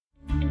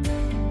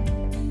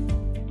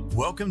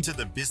Welcome to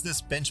the Business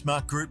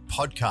Benchmark Group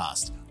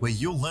podcast, where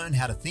you'll learn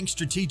how to think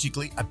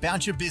strategically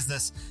about your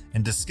business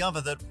and discover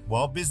that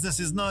while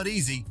business is not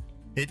easy,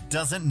 it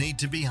doesn't need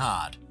to be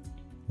hard.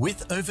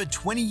 With over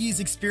 20 years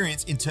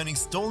experience in turning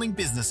stalling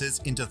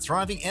businesses into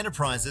thriving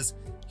enterprises,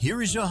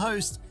 here is your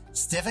host,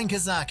 Stefan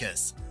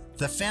Kazakis,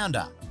 the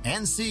founder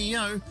and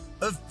CEO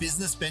of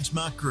Business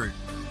Benchmark Group.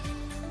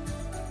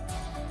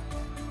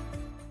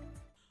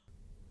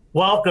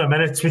 Welcome,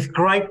 and it's with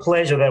great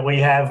pleasure that we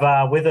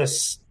have with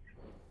us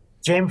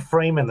Jem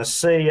Freeman, the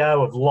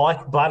CEO of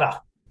Like Butter,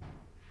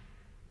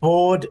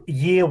 Board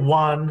Year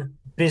 1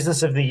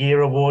 Business of the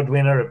Year Award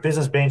winner at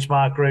Business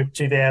Benchmark Group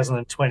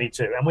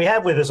 2022. And we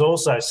have with us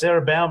also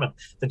Sarah Bauman,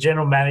 the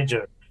General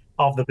Manager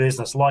of the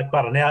business, Like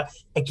Butter. Now,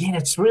 again,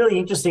 it's really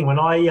interesting. When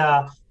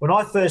I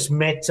first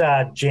met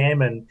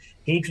Jem and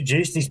he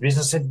introduced his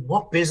business, I said,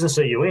 "What business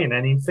are you in?"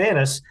 And in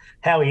fairness,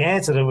 how he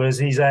answered it was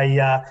he's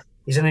an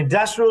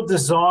industrial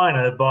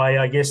designer by,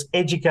 I guess,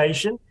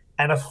 education,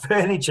 and a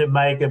furniture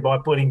maker by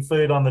putting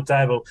food on the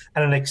table,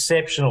 and an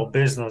exceptional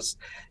business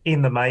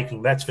in the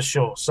making, that's for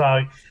sure. So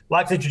I'd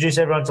like to introduce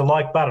everyone to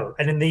Like Butter.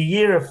 And in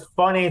the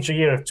financial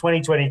year of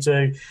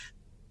 2022,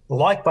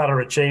 Like Butter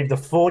achieved a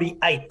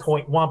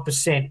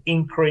 48.1%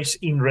 increase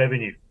in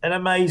revenue. An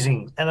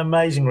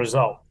amazing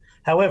result.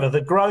 However,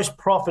 the gross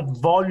profit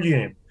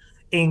volume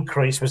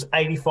increase was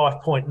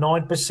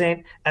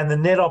 85.9%, and the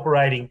net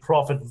operating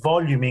profit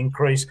volume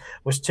increase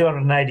was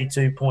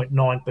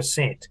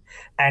 282.9%.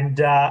 And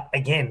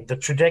again, the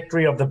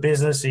trajectory of the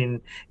business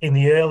in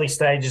the early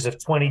stages of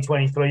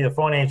 2023, the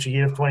financial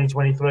year of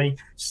 2023,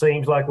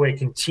 seems like we're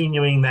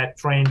continuing that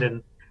trend,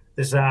 and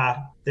there's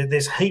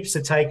heaps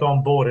to take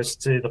on board as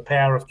to the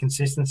power of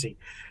consistency.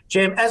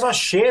 Jem, as I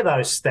share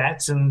those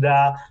stats and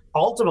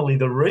ultimately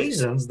the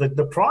reasons,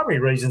 the primary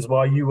reasons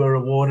why you were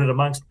awarded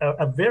amongst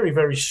a very,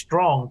 very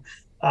strong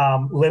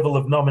level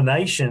of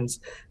nominations,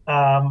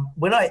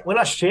 when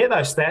I share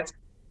those stats,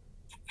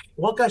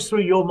 what goes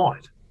through your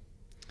mind?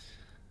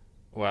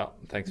 Well,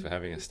 thanks for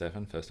having us,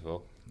 Stefan, first of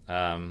all.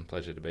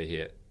 Pleasure to be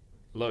here.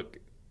 Look,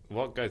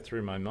 what goes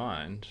through my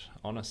mind,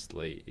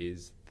 honestly,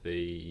 is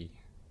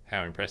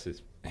how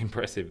impressive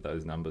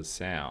those numbers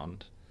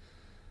sound,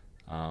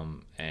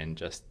 and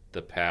just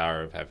the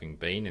power of having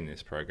been in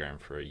this program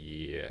for a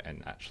year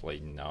and actually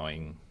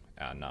knowing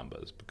our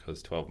numbers,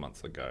 because 12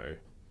 months ago,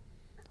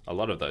 a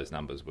lot of those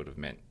numbers would have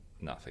meant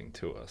nothing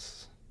to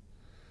us.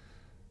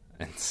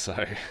 And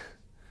so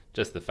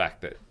just the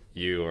fact that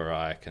you or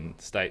I can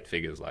state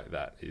figures like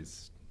that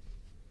is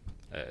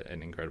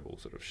an incredible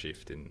sort of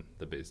shift in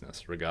the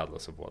business,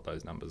 regardless of what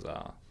those numbers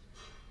are.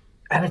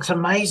 And it's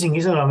amazing,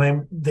 isn't it? I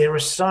mean, there are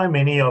so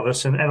many of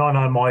us, and I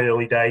know my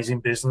early days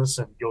in business,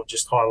 and you've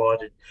just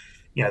highlighted,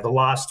 the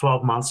last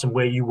 12 months and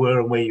where you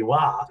were and where you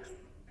are.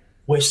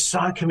 We're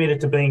so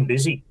committed to being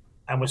busy,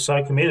 and we're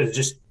so committed to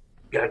just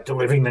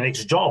delivering the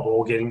next job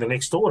or getting the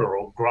next order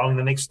or growing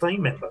the next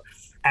team member.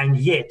 And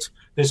yet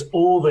there's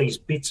all these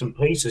bits and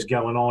pieces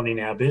going on in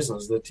our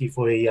business that if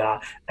we,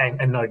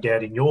 and no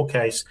doubt in your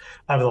case,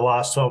 over the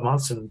last 12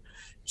 months, and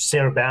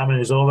Sarah Bauman,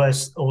 who's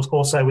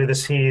also with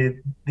us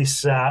here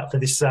for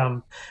this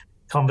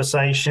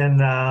conversation,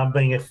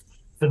 being a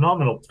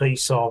phenomenal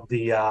piece of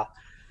the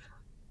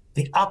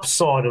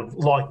upside of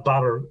Like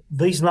Butter.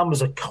 These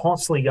numbers are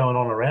constantly going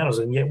on around us,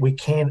 and yet we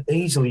can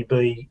easily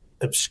be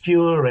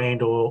obscure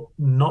and or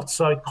not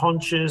so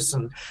conscious.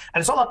 And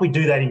it's not like we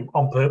do that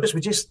on purpose.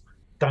 We just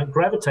don't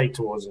gravitate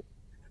towards it.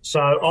 So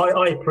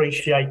I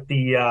appreciate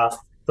the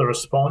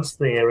response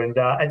there.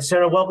 And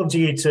Sarah, welcome to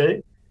you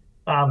too.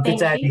 Good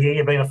to have you here.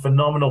 You've been a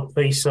phenomenal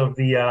piece of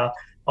the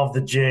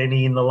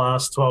journey in the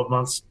last 12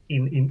 months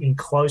in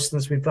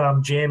closeness with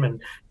Jem and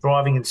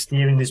driving and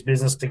steering this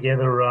business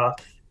together.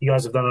 You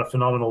guys have done a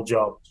phenomenal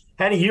job.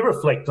 How do you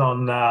reflect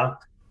on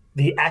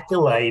the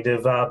accolade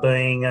of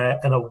being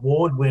an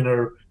award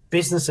winner,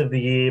 Business of the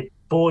Year,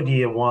 Board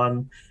Year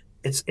 1?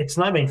 It's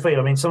no mean feat.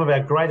 I mean, some of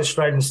our great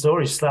Australian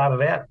stories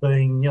started out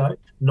being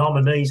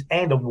nominees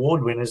and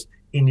award winners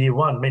in Year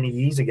 1 many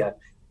years ago.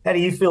 How do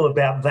you feel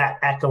about that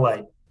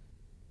accolade?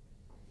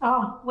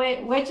 Oh,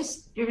 we're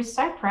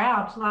so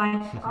proud.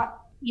 Like,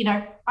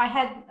 I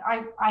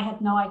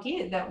had no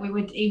idea that we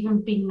would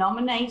even be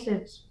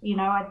nominated.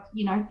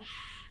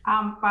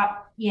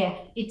 But yeah,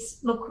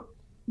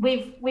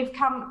 we've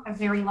come a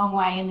very long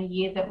way in the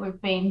year that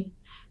we've been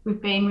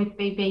with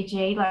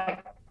BBG.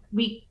 Like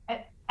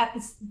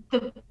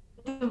the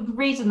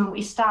reason that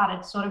we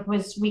started sort of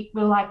was we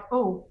were like,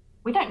 oh,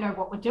 we don't know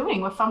what we're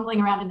doing. We're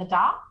fumbling around in the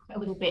dark a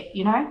little bit,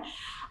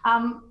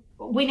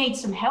 We need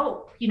some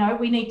help,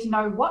 we need to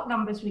know what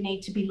numbers we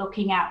need to be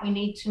looking at. We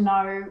need to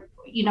know,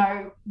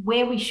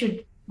 where we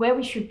should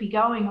be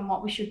going and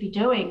what we should be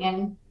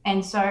doing.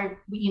 And so,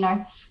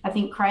 I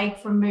think Craig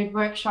from Mood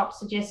Workshop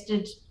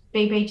suggested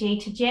BBG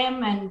to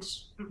Jem, and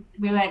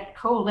we went,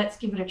 cool, let's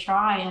give it a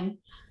try. And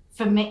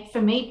for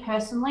me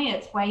personally,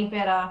 it's way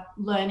better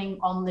learning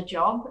on the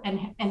job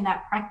and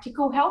that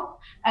practical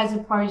help, as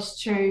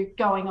opposed to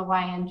going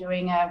away and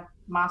doing a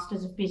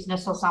Masters of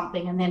Business or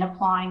something and then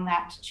applying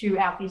that to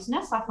our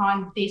business. I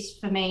find this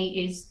for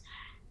me is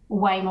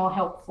way more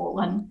helpful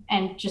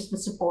and just the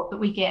support that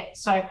we get.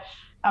 So,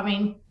 I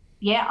mean,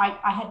 yeah,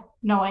 I had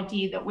no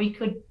idea that we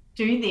could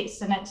do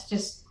this, and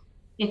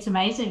it's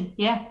amazing.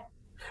 Yeah.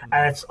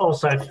 And it's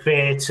also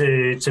fair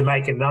to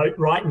make a note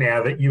right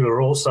now that you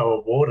were also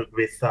awarded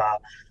with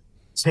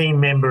Team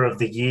Member of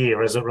the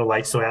Year as it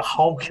relates to our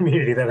whole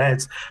community that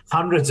has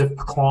hundreds of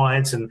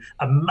clients and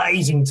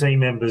amazing team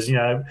members, you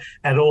know,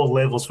 at all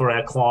levels for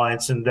our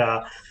clients. And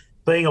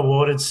being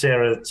awarded,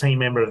 Sarah, Team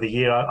Member of the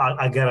Year,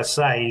 I got to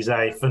say, is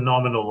a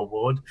phenomenal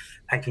award.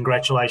 And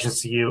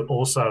congratulations to you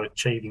also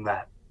achieving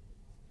that.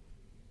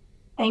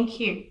 Thank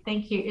you.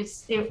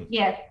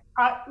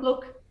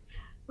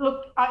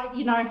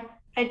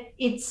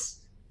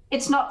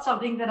 It's not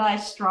something that I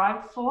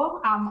strive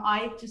for.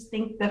 I just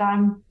think that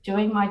I'm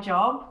doing my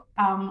job.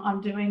 I'm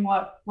doing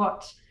what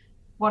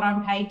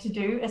I'm paid to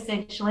do,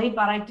 essentially.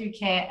 But I do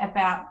care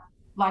about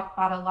Like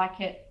Butter, like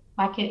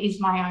it is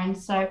my own.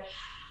 So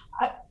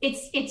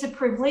it's a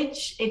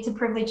privilege. It's a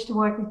privilege to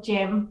work with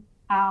Gem.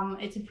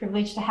 It's a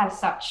privilege to have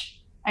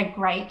such a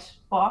great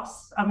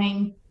boss. I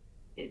mean,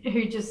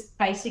 who just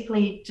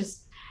basically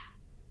just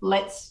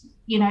lets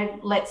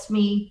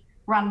me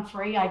run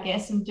free, I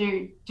guess, and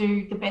do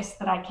the best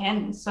that I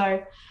can.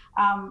 So,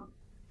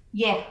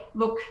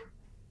 look,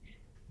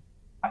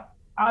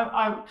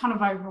 I'm kind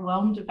of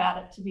overwhelmed about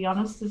it, to be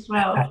honest, as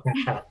well.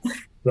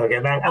 Look,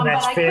 and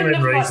that's fair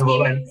and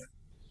reasonable.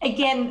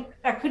 Again,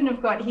 I couldn't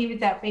have got here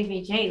without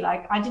BBG.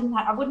 Like, I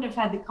wouldn't have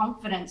had the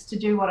confidence to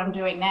do what I'm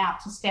doing now,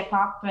 to step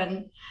up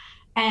and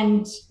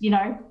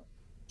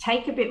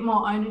take a bit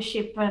more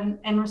ownership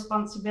and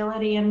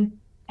responsibility and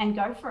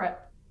go for it.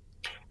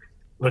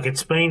 Look,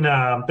 it's been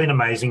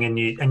amazing, and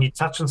you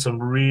touched on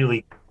some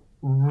really,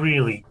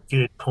 really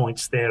good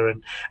points there,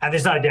 and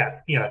there's no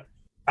doubt,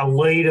 a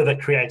leader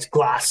that creates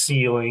glass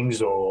ceilings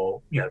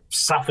or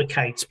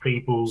suffocates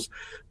people's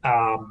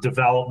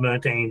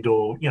development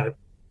or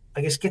I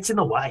guess gets in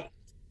the way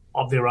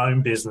of their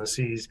own business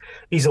is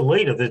a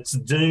leader that's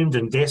doomed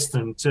and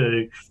destined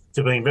to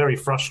being very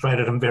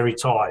frustrated and very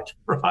tired,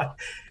 right?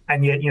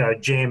 And yet,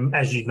 Gem,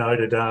 as you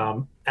noted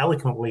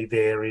eloquently,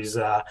 there is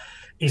a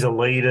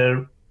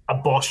leader, a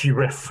boss you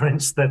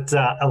referenced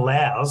that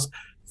allows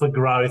for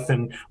growth.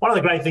 And one of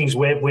the great things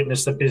we've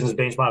witnessed at Business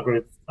Benchmark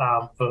Group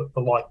for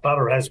Like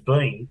Butter has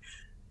been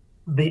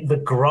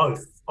the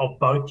growth of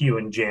both you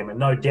and Gem, and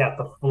no doubt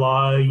the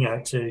flow,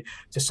 to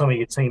some of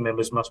your team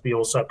members must be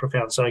also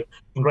profound. So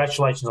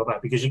congratulations on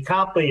that, because you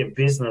can't be a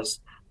business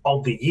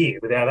of the year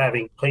without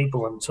having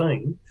people and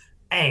team,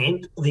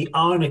 and the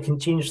owner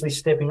continuously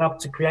stepping up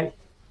to create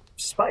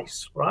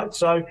space, right?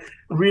 So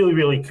really,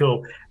 really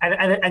cool.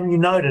 And you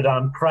noted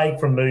Craig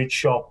from Mood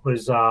Shop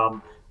was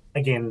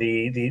again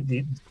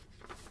the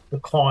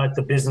client,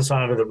 the business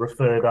owner that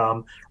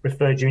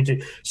referred you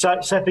into.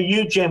 So for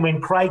you, Gem, when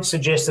Craig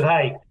suggested,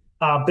 hey,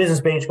 Business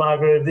Benchmark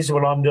Group, this is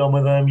what I'm doing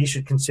with them, you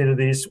should consider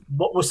this,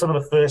 what were some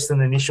of the first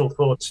and initial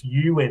thoughts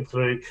you went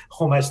through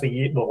almost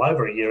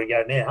over a year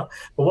ago now,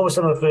 but what were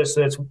some of the first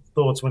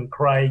thoughts when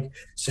Craig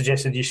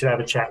suggested you should have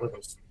a chat with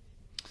us?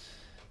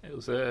 It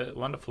was a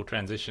wonderful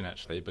transition,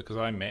 actually, because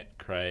I met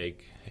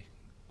Craig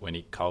when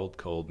he cold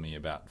called me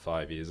about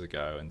 5 years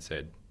ago and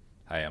said,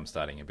 hey, I'm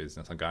starting a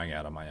business, I'm going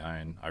out on my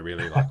own, I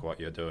really like what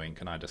you're doing,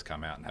 can I just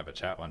come out and have a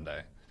chat one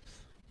day?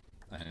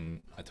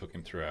 And I took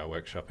him through our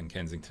workshop in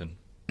Kensington.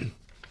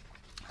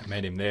 I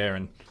met him there,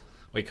 and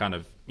we kind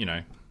of,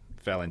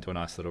 fell into a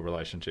nice little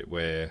relationship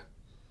where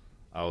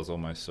I was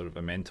almost sort of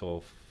a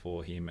mentor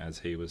for him as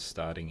he was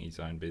starting his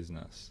own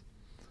business.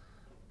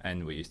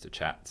 And we used to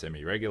chat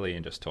semi-regularly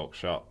and just talk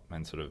shop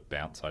and sort of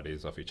bounce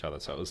ideas off each other.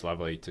 So it was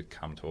lovely to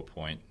come to a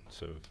point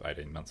sort of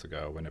 18 months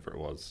ago, whenever it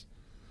was,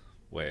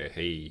 where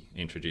he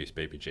introduced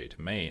BBG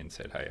to me and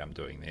said, hey, I'm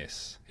doing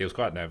this. He was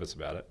quite nervous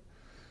about it.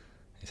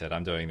 He said,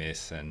 I'm doing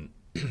this and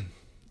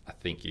I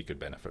think you could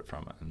benefit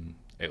from it. And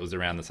it was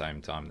around the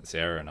same time that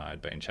Sarah and I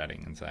had been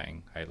chatting and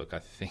saying, hey, look, I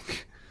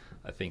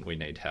think we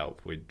need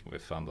help. We're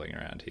fumbling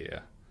around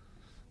here.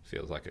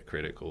 Feels like a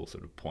critical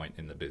sort of point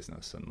in the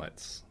business, and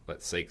let's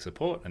seek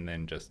support. And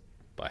then just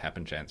by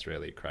happen chance,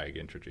 really, Craig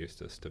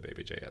introduced us to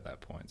BBG at that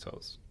point. So it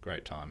was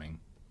great timing.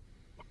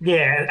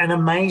 Yeah, and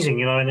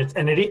amazing,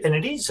 and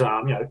it is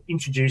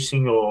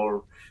introducing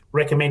or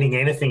recommending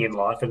anything in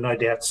life, and no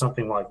doubt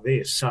something like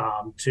this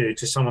to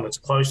someone that's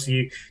close to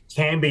you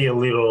can be a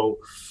little,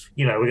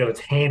 we've got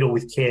to handle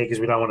with care, because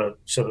we don't want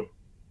to sort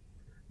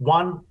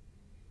of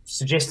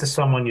suggest to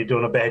someone you're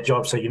doing a bad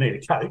job, so you need a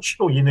coach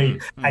or you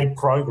need a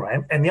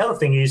program. And the other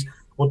thing is,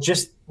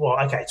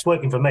 okay, it's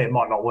working for me, it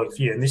might not work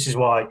for you. And this is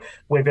why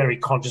we're very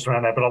conscious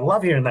around that. But I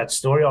love hearing that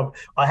story.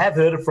 I have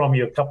heard it from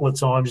you a couple of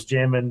times,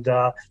 Gem, and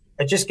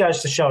it just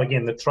goes to show,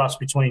 again, the trust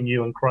between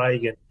you and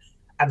Craig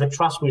and the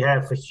trust we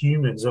have for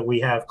humans that we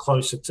have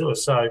closer to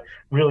us. So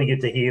really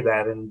good to hear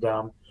that. And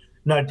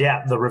no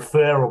doubt the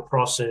referral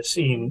process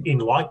in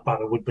Like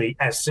Butter would be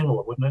as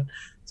similar, wouldn't it?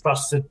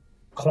 Trusted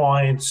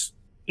clients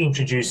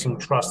introducing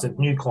trusted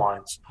new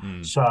clients.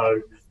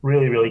 So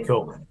really, really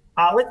cool.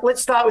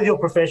 Let's start with your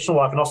professional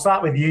life, and I'll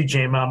start with you,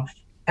 Gem.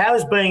 How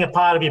has being a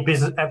part of your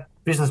business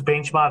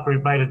benchmark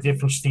group made a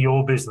difference to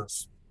your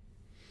business?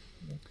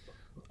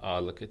 Oh,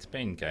 look, it's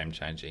been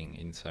game-changing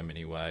in so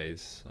many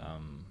ways.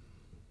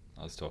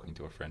 I was talking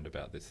to a friend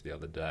about this the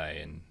other day,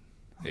 and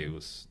he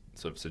was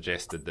sort of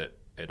suggested that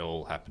it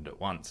all happened at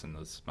once, and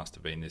there must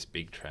have been this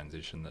big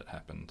transition that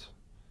happened.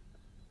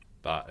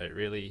 But it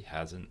really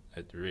hasn't.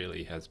 It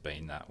really has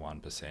been that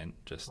 1%.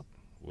 Just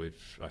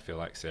I feel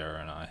like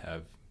Sarah and I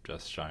have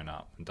just shown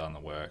up and done the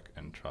work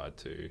and tried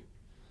to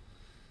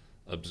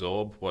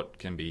absorb what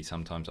can be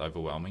sometimes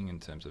overwhelming in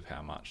terms of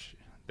how much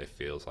there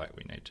feels like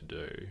we need to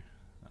do.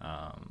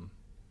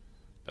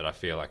 But I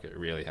feel like it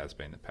really has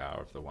been the power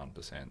of the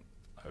 1%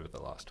 over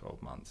the last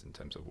 12 months in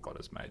terms of what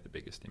has made the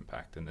biggest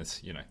impact. And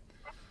there's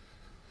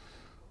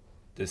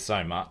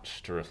so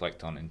much to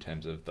reflect on in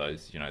terms of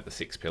those, the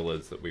 6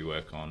 pillars that we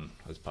work on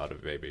as part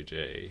of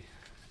BBG,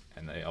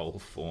 and they all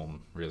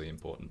form really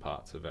important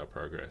parts of our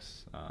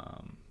progress.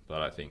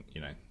 But I think,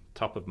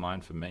 top of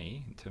mind for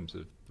me in terms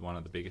of one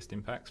of the biggest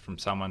impacts from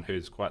someone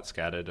who's quite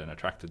scattered and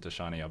attracted to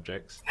shiny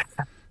objects,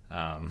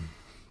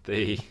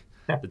 the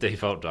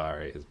default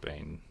diary has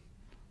been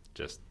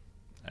just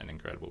an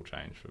incredible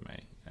change for me.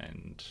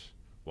 And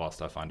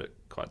whilst I find it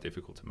quite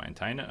difficult to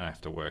maintain it, and I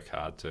have to work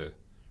hard to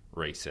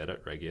reset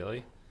it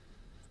regularly,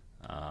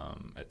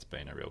 it's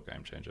been a real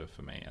game changer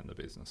for me and the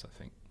business, I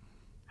think.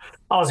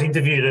 I was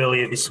interviewed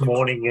earlier this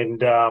morning,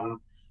 and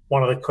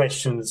one of the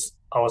questions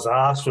I was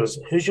asked was,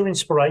 who's your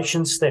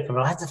inspiration, Stephen?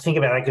 I had to think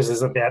about that because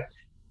there's about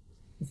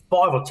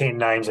 5 or 10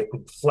 names that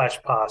could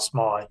flash past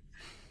my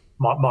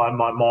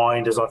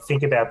mind as I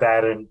think about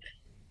that. And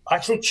I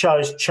actually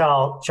chose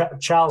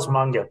Charlie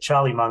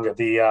Munger,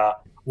 the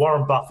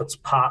Warren Buffett's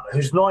partner,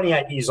 who's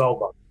 98 years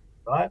old,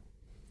 right?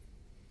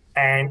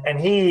 And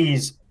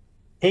he's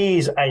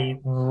a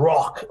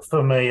rock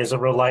for me as it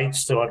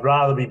relates to I'd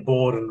rather be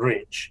bored and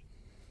rich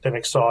than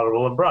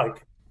excitable and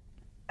broke.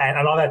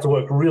 And I've had to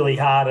work really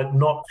hard at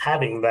not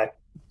having that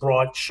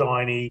bright,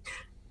 shiny,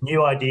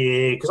 new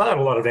idea, because I have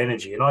a lot of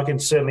energy and I can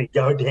certainly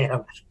go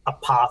down a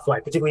pathway,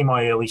 particularly in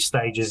my early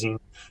stages in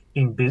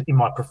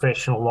my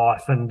professional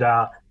life. And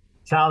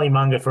Charlie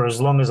Munger, for as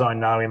long as I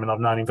know him, and I've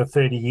known him for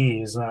 30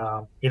 years,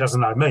 he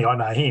doesn't know me, I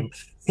know him.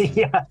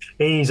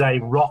 He's a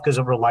rock as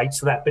it relates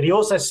to that. But he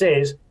also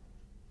says,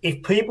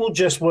 if people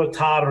just worked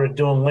harder at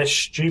doing less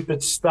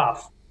stupid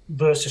stuff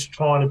versus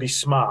trying to be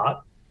smart,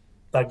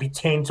 they'd be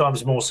 10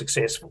 times more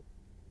successful.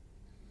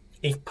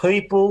 If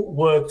people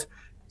worked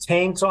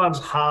 10 times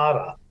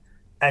harder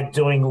at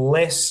doing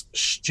less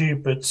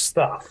stupid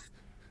stuff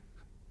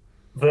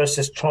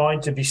versus trying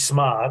to be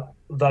smart,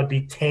 they'd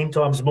be 10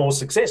 times more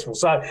successful.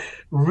 So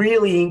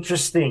really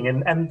interesting.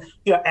 And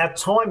our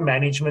time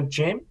management,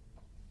 Jem,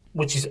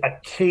 which is a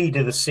key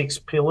to the 6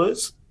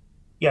 pillars,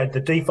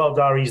 the default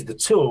diary is the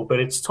tool, but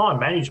it's time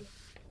management.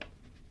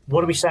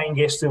 What are we saying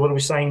yes to? What are we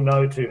saying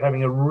no to?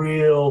 Having a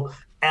real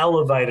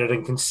elevated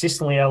and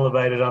consistently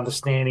elevated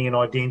understanding and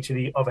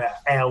identity of our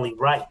hourly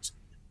rate.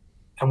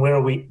 And where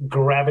are we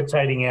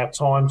gravitating our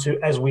time to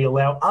as we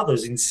allow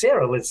others in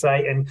Sarah, let's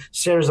say, and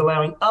Sarah's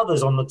allowing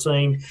others on the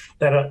team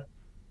that are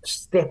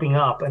stepping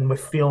up, and we're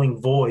filling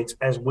voids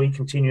as we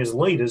continue as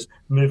leaders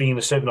moving in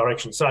a certain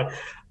direction. So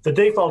the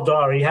default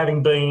diary,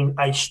 having been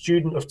a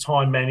student of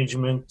time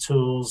management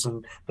tools,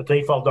 and the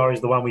default diary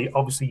is the one we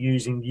obviously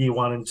use in year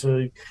 1 and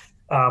 2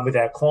 with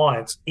our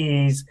clients,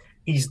 is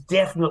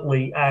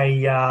definitely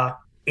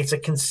it's a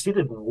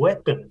considered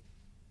weapon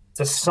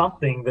to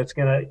something that's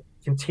going to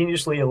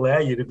continuously allow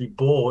you to be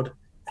bored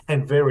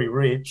and very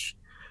rich,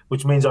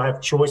 which means I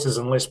have choices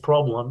and less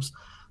problems,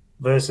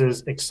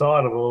 versus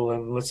excitable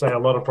and, let's say, a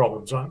lot of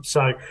problems. Right?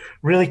 So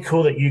really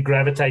cool that you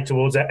gravitate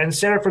towards that. And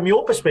Sarah, from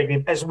your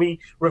perspective, as we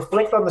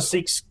reflect on the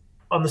six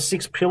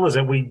pillars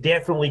that we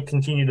definitely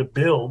continue to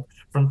build,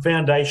 from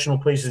foundational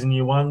pieces in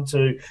year 1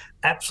 to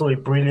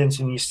absolute brilliance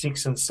in year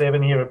 6 and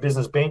 7 here at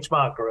Business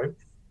Benchmark Group,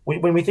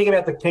 when we think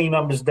about the key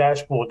numbers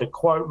dashboard, the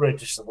quote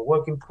register, the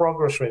work in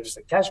progress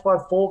register, cash flow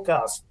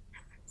forecast,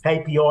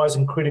 KPIs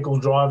and critical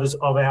drivers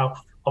of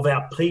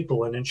our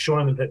people, and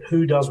ensuring that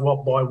who does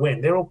what by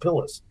when, they're all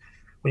pillars.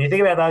 When you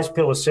think about those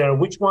pillars, Sarah,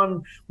 which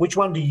one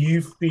do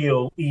you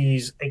feel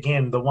is,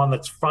 again, the one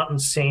that's front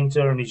and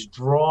center and is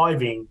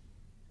driving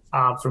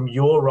from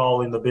your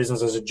role in the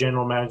business as a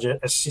general manager,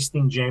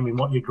 assisting Jem in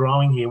what you're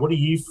growing here? What do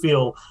you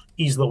feel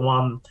is the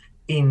one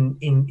in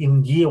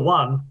year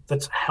 1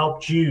 that's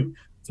helped you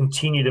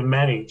continue to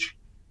manage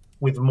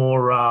with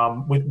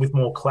more with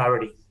more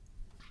clarity?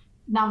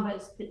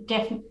 Numbers,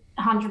 definitely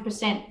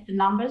 100% the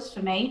numbers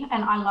for me,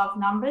 and I love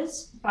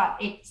numbers,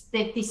 but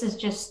this is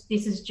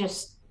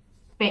just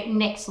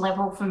next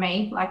level for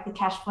me, like the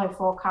cash flow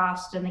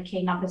forecast and the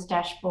key numbers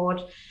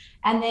dashboard.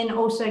 And then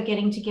also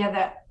getting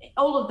together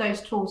all of those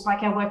tools,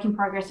 like our work in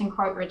progress and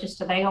quote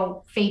register, they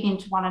all feed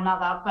into one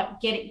another, but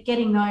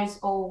getting those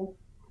all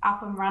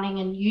up and running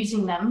and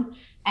using them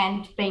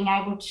and being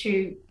able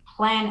to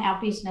plan our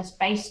business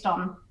based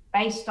on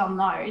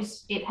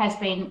those, it has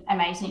been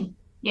amazing.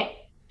 Yeah.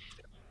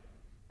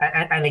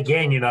 And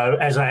again,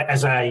 as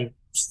a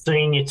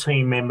senior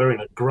team member in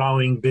a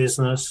growing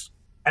business,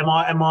 Am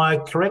I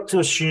correct to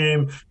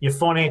assume your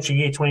financial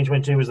year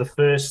 2022 was the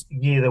first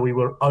year that we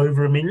were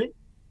over $1 million?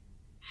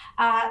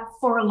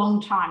 For a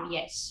long time,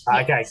 yes.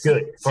 Okay,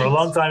 good. For a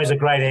long time is a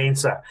great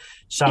answer.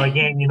 So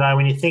again,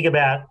 when you think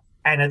about,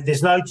 and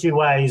there's no two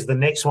ways, the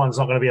next one's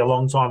not going to be a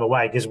long time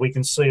away, because we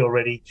can see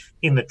already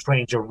in the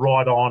trend you're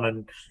right on,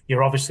 and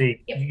you're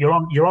obviously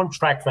you're on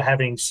track for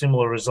having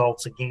similar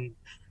results again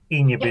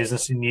in your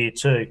business in year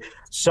 2.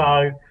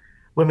 So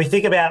when we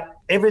think about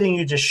everything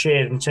you just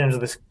shared in terms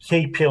of the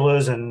key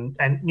pillars, and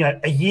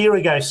a year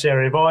ago,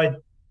 Sarah, if I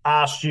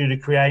asked you to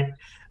create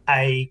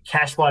a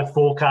cash flow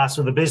forecast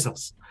for the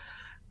business,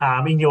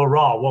 in your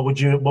role, what would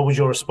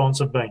your response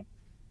have been?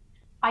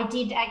 I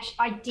did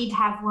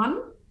have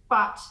one,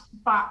 but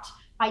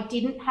I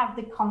didn't have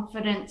the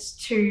confidence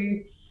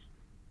to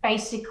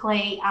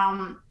basically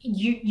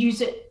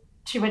use it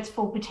to its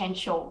full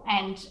potential,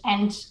 and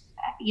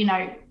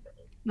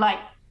like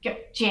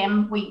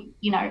Gem,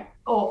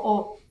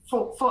 or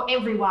for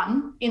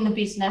everyone in the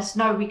business,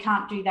 no, we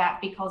can't do that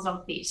because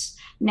of this.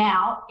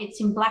 Now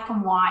it's in black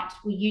and white.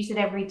 We use it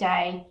every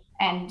day,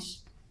 and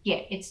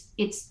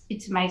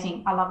it's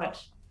amazing. I love it.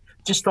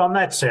 Just on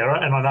that, Sarah,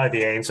 and I know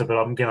the answer, but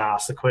I'm going to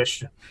ask the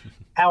question.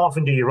 How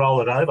often do you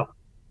roll it over?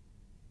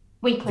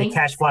 Weekly. The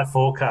cash flow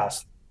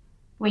forecast.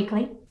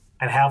 Weekly.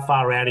 And how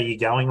far out are you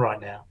going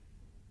right now?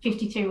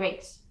 52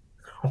 weeks.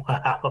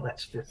 Wow,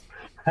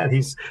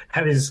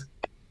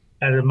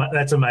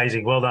 that's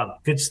amazing. Well done.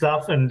 Good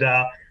stuff, and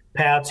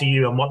power to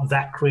you and what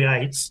that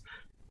creates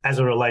as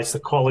it relates to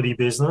quality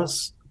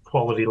business,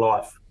 quality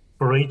life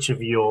for each of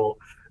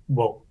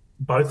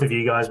both of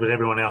you guys, but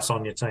everyone else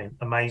on your team.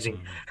 Amazing.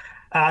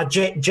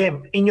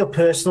 Gem, in your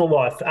personal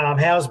life,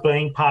 how's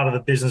being part of the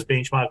Business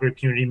Benchmark Group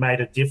community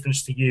made a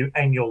difference to you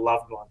and your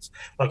loved ones?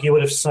 Like you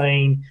would have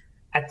seen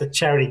at the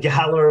charity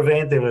gala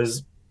event, there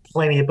was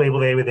plenty of people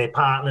there with their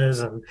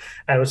partners, and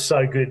it was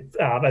so good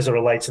as it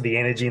relates to the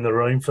energy in the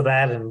room for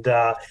that. And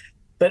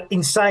but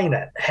in saying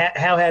that,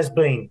 how has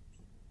being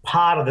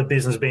part of the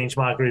Business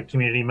Benchmark Group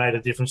community made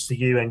a difference to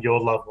you and your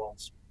loved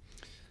ones?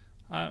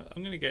 I'm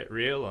going to get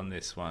real on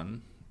this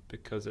one,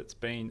 because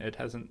it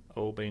hasn't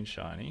all been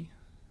shiny,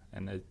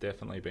 and there's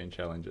definitely been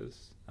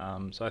challenges.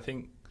 So I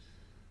think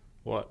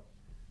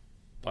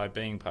by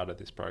being part of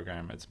this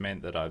program, it's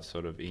meant that I've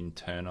sort of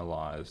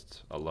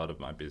internalized a lot of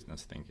my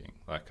business thinking.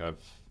 Like I'm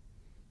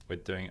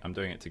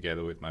doing it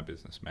together with my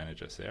business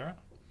manager, Sarah.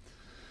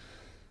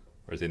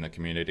 Whereas in the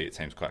community, it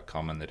seems quite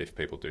common that if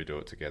people do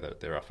it together,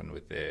 they're often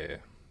with their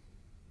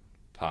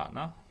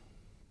partner.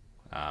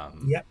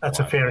 That's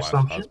a fair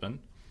assumption. Husband.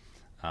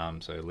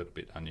 So a little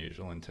bit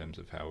unusual in terms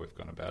of how we've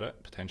gone about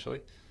it, potentially.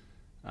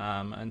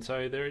 And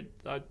so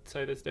I'd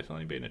say there's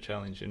definitely been a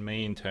challenge in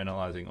me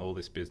internalizing all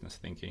this business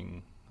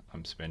thinking.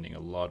 I'm spending a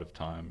lot of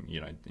time,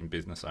 in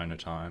business owner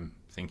time,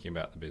 thinking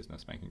about the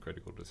business, making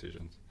critical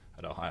decisions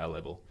at a higher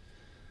level.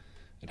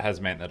 It has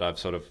meant that I've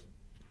sort of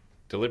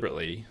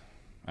deliberately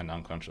and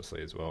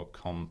unconsciously as well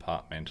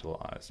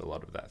compartmentalized a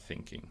lot of that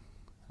thinking.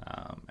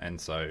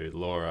 And so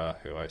Laura,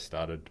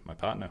 my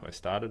partner, who I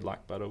started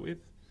Like Butter with,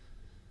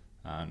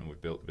 and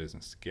we've built the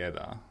business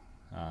together,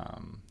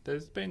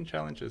 there's been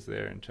challenges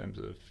there in terms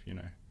of,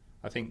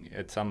 I think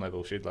at some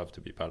level she'd love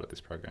to be part of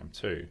this program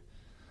too,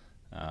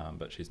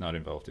 but she's not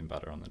involved in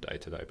butter on the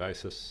day-to-day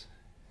basis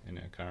in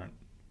her current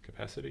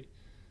capacity.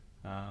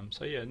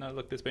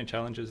 There's been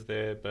challenges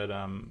there, but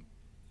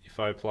if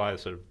I apply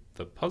sort of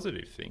the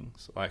positive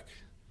things, like,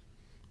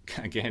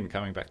 again,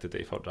 coming back to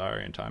default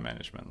diary and time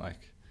management,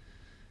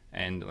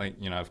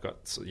 I've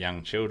got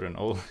young children,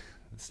 all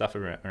stuff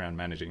around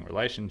managing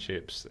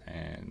relationships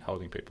and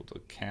holding people to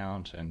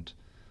account and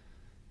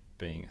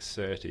being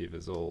assertive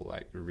is all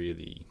like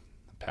really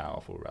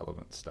powerful,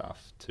 relevant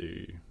stuff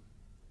to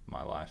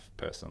my life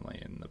personally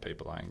and the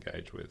people I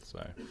engage with.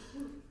 So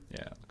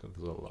there's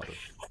a lot of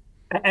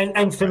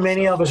and for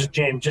many of us,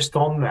 Jem, just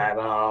on that,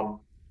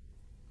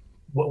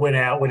 when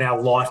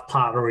our life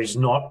partner is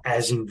not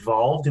as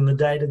involved in the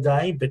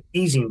day-to-day, but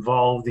is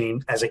involved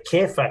as a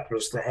care factor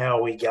as to how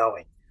are we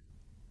going.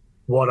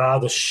 What are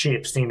the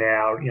shifts in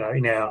our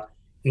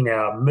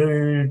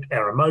mood,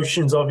 our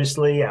emotions,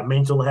 obviously, our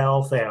mental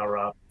health,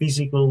 our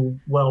physical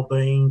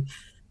well-being,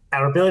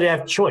 our ability to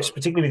have choice,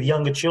 particularly with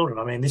younger children.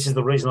 I mean, this is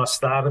the reason I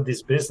started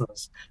this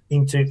business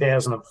in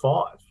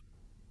 2005,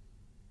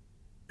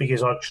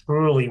 because I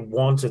truly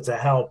wanted to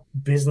help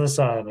business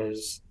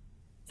owners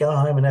go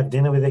home and have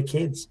dinner with their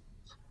kids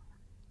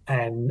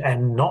and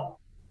not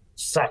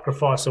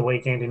sacrifice a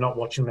weekend in not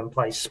watching them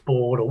play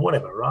sport or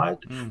whatever, right?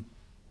 Mm.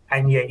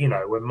 And yet,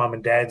 when mum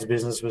and dad's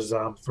business was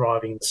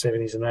thriving in the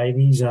 70s and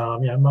 80s,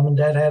 mum and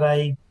dad had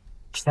a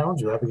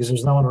challenge with that because there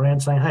was no one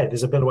around saying, hey,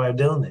 there's a better way of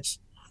doing this.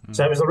 Mm.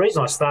 So it was the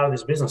reason I started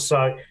this business.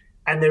 So,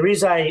 and there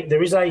is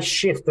a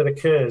shift that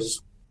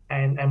occurs,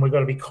 and we've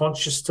got to be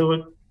conscious to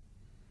it,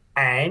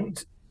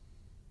 and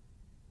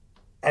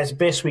as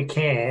best we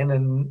can,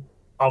 and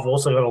I've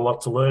also got a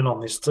lot to learn on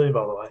this too,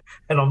 by the way,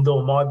 and I'm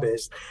doing my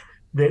best.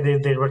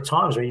 There are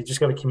times where you just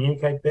got to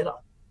communicate better.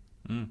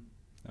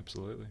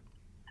 Absolutely.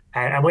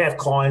 And we have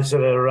clients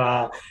that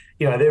are,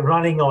 they're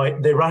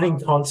running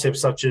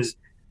concepts such as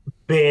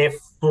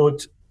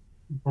barefoot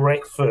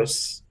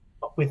breakfasts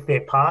with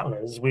their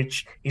partners,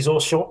 which is all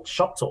shop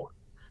talk.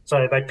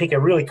 So they pick a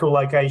really cool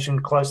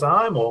location close to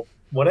home or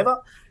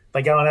whatever.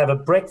 They go and have a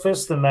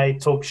breakfast and they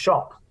talk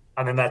shop,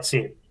 and then that's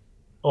it.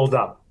 All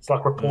done. It's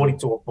like reporting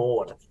to a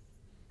board.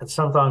 And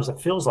sometimes it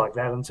feels like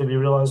that until you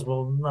realise,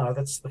 well, no,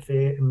 that's the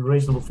fair and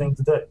reasonable thing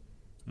to do.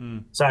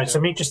 So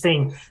some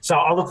interesting. So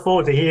I look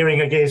forward to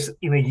hearing, I guess,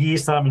 in a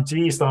year's time, in 2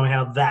 years' time,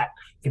 how that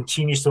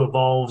continues to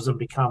evolve and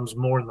becomes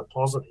more in the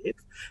positive.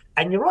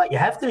 And you're right, you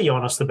have to be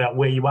honest about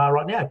where you are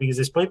right now, because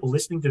there's people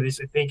listening to this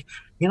who think,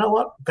 you know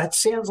what, that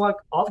sounds like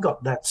I've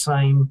got that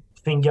same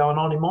thing going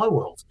on in my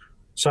world.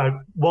 So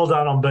well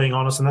done on being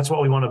honest, and that's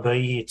what we want to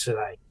be here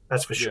today.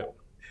 That's for sure.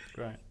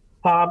 Great.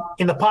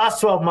 In the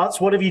past 12 months,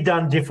 what have you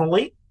done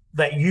differently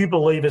that you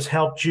believe has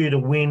helped you to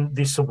win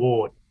this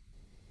award?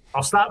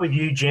 I'll start with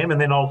you, Jem,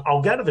 and then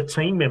I'll go to the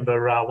team member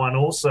one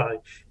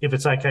also, if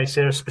it's okay,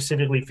 Sarah,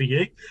 specifically for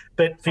you.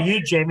 But for you,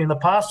 Jem, in the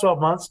past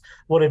 12 months,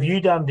 what have you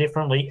done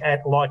differently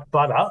at Like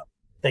Butter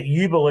that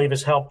you believe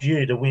has helped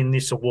you to win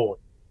this award?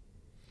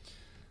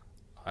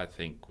 I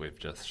think we've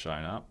just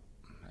shown up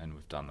and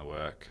we've done the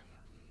work.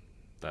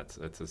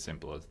 It's as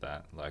simple as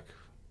that. Like,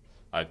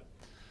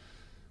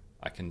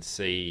 I can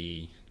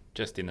see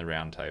just in the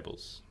round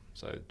tables.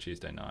 So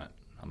Tuesday night,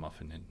 I'm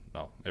often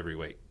every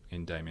week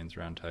in Damien's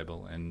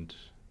roundtable, and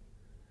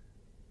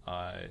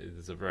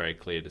there's a very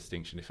clear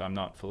distinction. If I'm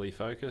not fully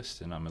focused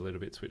and I'm a little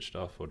bit switched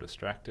off or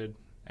distracted,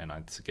 and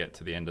I get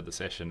to the end of the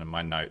session and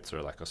my notes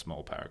are like a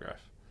small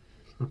paragraph.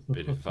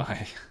 But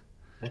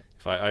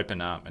if I open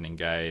up and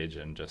engage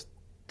and just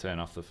turn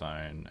off the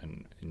phone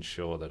and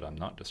ensure that I'm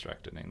not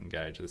distracted and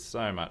engaged, there's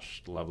so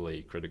much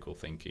lovely critical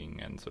thinking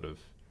and sort of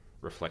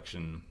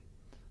reflection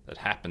that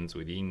happens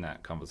within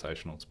that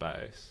conversational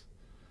space.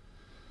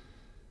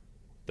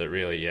 That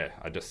really,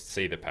 I just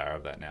see the power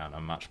of that now, and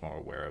I'm much more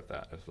aware of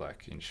that, of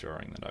like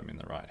ensuring that I'm in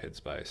the right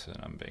headspace and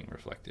I'm being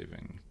reflective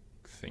and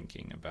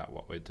thinking about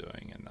what we're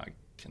doing, and I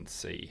can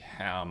see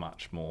how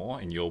much more,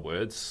 in your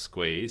words,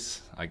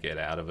 squeeze I get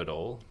out of it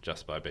all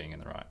just by being in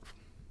the right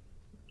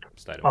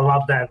state of mind. I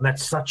love that, and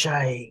that's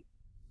I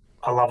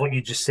love what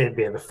you just said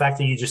there. The fact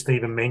that you just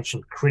even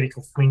mentioned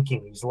critical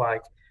thinking is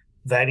like,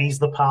 that is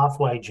the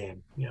pathway,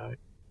 Jem.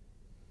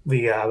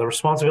 The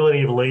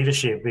responsibility of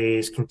leadership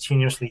is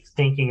continuously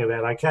thinking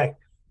about, okay,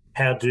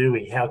 how do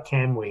we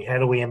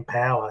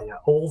empower,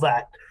 all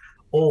that.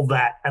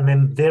 And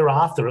then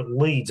thereafter it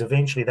leads,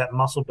 eventually that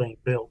muscle being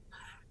built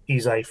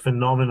is a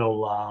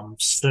phenomenal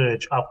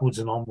surge upwards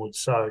and onwards.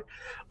 So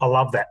I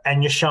love that.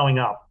 And you're showing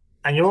up.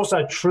 And you're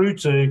also true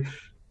to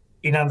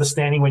in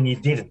understanding when you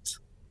didn't.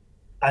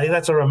 I think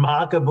that's a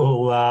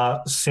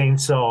remarkable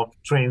sense of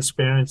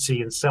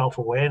transparency and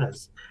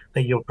self-awareness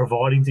that you're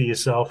providing to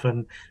yourself,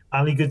 and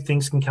only good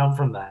things can come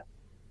from that.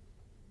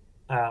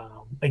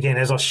 Again,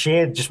 as I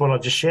shared, just what I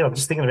just shared, I'm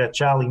just thinking about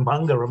Charlie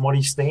Munger and what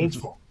he stands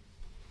for.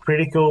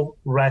 Critical,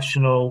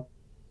 rational,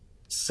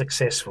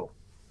 successful.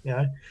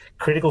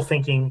 Critical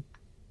thinking,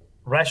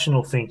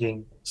 rational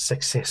thinking,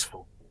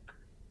 successful.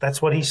 That's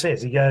what he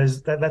says. He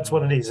goes, that's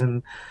what it is.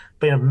 And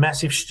being a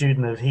massive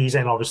student of his,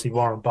 and obviously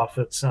Warren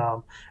Buffett's,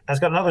 has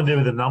got nothing to do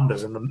with the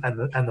numbers and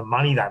the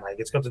money they make.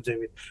 It's got to do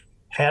with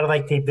how do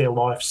they keep their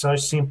life so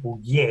simple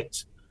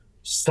yet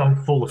so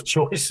full of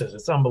choices.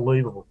 It's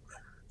unbelievable.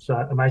 So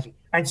amazing.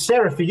 And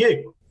Sarah, for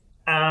you,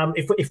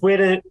 if we're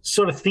to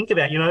sort of think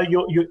about,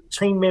 your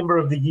team member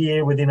of the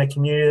year within a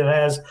community that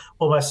has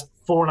almost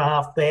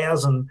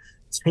 4,500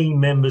 team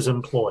members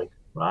employed,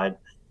 right?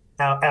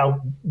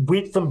 Our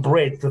width and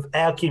breadth of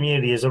our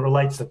community as it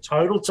relates to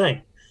total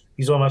team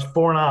is almost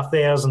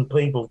 4,500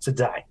 people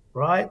today,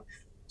 right?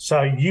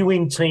 So you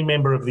win team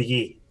member of the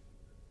year.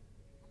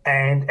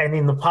 And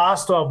in the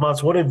past 12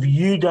 months, what have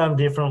you done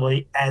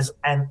differently as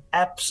an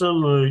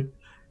absolute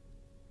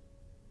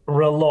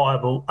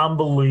reliable,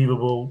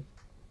 unbelievable,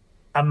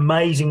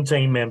 amazing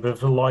team member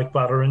for Like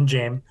Butter and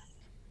Jem?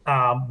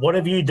 What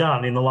have you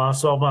done in the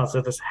last 12 months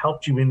that has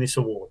helped you win this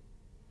award?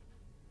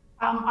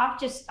 I've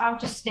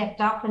just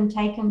stepped up and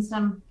taken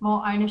some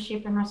more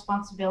ownership and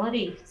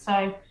responsibility.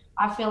 So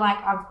I feel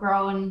like I've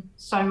grown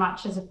so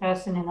much as a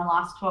person in the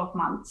last 12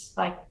 months,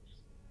 like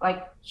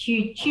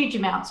huge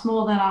amounts,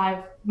 more than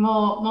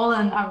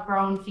I've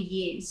grown for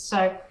years.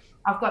 So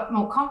I've got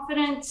more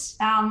confidence,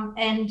 and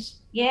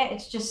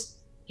it's just,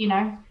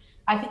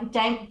 I think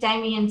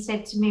Damien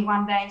said to me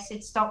one day, he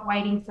said, stop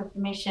waiting for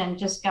permission,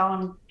 just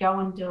go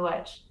and do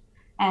it.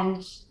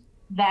 And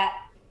that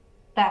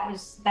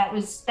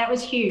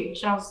was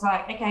huge. I was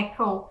like, okay,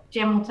 cool.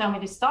 Jem will tell me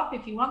to stop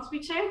if he wants me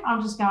to.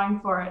 I'm just going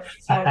for it.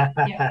 So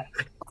yeah.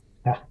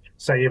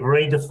 So you've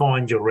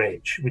redefined your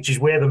edge, which is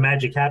where the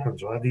magic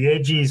happens, right? The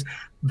edge is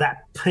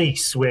that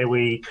piece where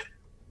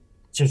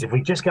if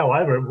we just go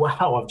over it,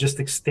 wow, I've just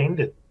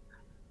extended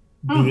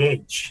the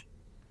edge.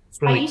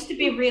 Really... I used to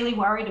be really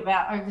worried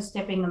about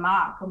overstepping the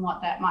mark and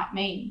what that might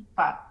mean,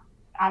 but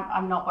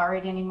I'm not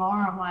worried anymore.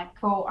 I'm like,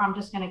 cool, I'm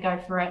just going to go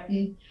for it,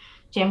 and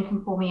Jem can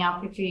pull me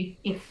up if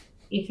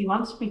he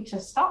wants me to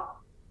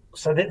stop.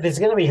 So there's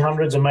going to be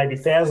hundreds and maybe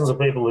thousands of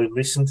people who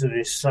listen to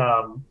this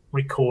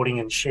recording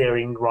and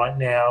sharing right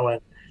now.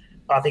 And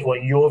I think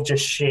what you've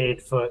just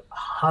shared for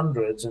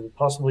hundreds and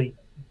possibly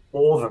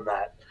more than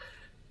that,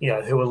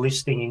 who are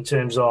listening in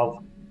terms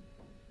of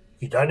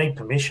you don't need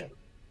permission.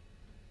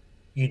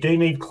 You do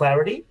need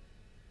clarity,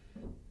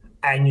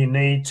 and you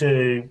need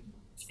to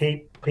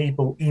keep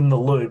people in the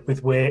loop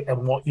with where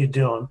and what you're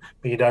doing,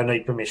 but you don't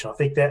need permission. I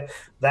think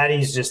that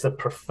is just a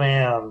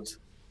profound,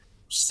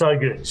 so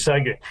good, so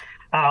good.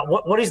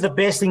 What is the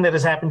best thing that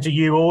has happened to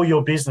you or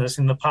your business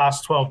in the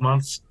past 12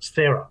 months,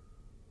 Sarah?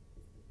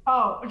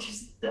 Oh, I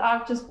just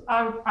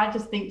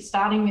think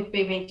starting with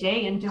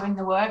BVG and doing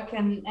the work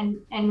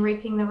and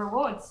reaping the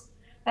rewards,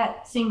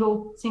 that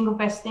single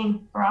best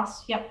thing for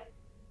us. Yep.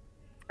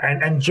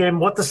 And Jem,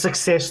 what does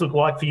success look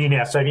like for you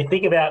now? So if you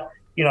think about,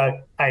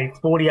 a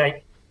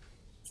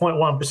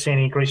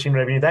 48.1% increase in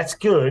revenue, that's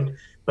good,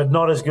 but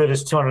not as good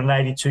as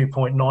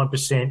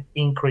 282.9%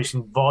 increase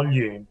in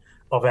volume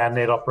of our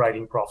net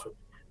operating profit.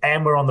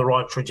 And we're on the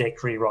right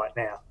trajectory right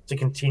now to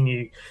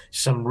continue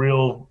some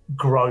real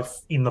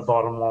growth in the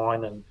bottom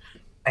line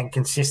and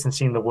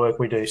consistency in the work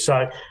we do.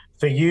 So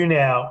for you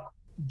now,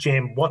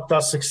 Jem, what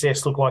does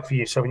success look like for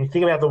you? So when you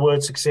think about the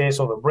word success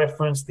or the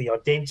reference, the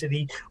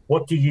identity,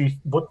 what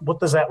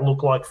does that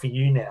look like for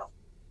you now?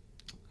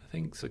 I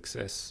think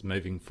success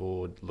moving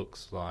forward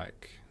looks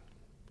like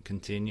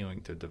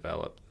continuing to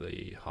develop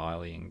the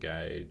highly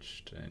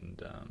engaged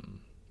and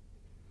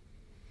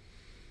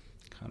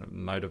kind of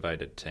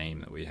motivated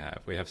team that we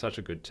have. We have such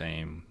a good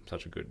team,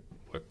 such a good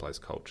workplace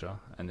culture,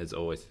 and there's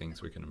always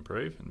things we can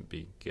improve and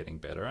be getting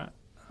better at.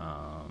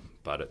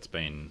 But it's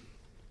been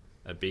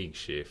a big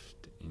shift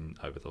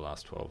over the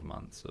last 12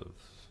 months of,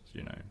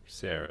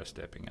 Sarah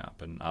stepping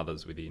up and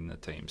others within the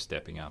team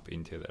stepping up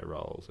into their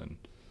roles and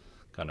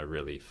kind of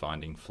really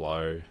finding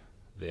flow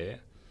there.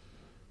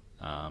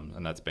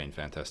 And that's been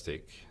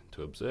fantastic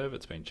to observe.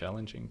 It's been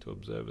challenging to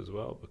observe as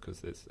well, because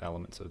there's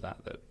elements of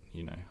that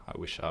I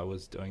wish I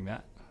was doing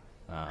that,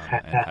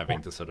 and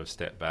having to sort of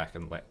step back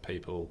and let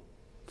people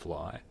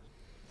fly.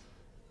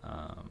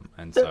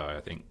 And so I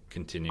think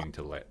continuing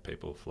to let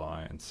people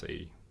fly and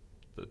see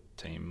the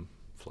team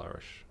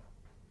flourish.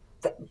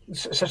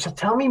 So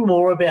tell me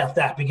more about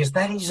that, because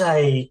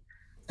it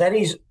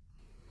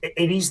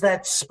is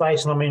that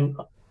space. And I mean,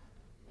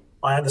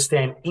 I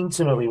understand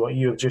intimately what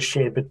you have just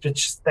shared, but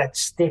just that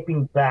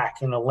stepping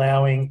back and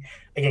allowing,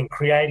 again,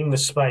 creating the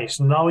space,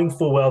 knowing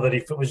full well that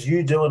if it was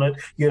you doing it,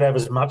 you'd have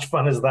as much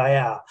fun as they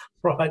are,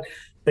 right?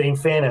 But in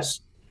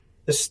fairness,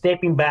 the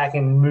stepping back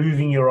and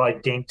moving your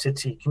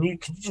identity, can you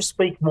just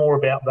speak more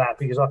about that?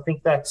 Because I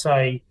think that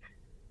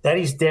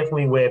is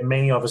definitely where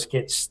many of us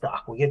get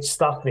stuck. We get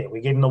stuck there.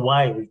 We get in the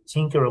way. We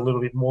tinker a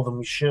little bit more than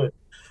we should.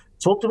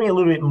 Talk to me a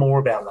little bit more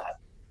about that.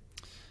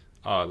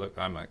 Oh, look,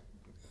 I'm a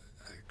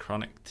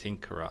chronic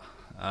tinkerer.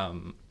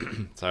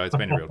 So it's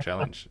been a real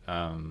challenge.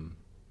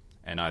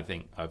 And I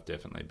think I've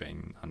definitely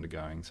been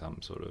undergoing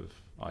some sort of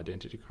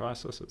identity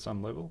crisis at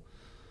some level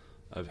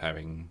of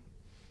having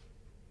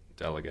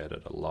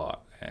delegated a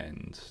lot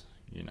and,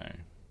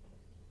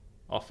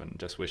 often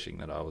just wishing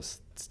that I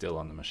was still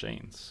on the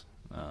machines.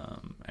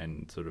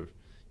 And sort of,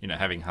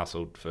 having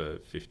hustled for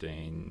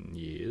 15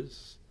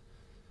 years,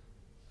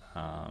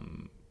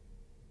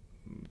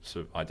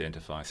 sort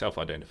of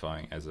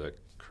self-identifying as a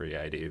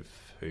creative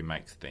who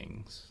makes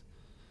things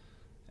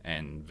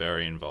and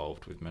very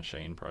involved with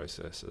machine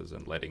processes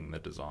and letting the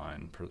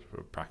design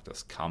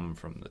practice come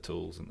from the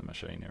tools and the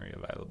machinery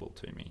available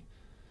to me,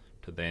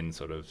 to then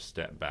sort of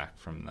step back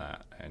from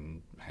that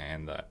and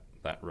hand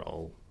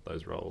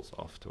those roles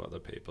off to other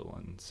people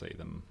and see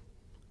them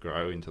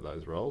grow into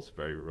those roles.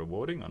 Very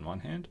rewarding on one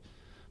hand,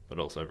 but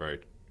also very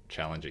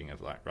challenging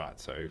of like, right,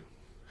 so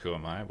who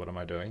am I? What am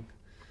I doing?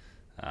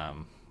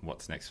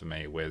 What's next for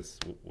me?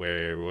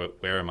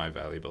 Where am I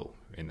valuable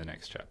in the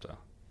next chapter?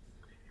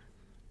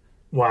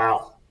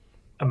 Wow.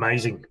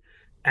 Amazing.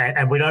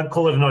 And we don't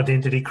call it an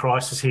identity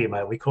crisis here,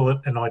 mate. We call it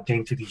an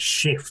identity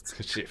shift.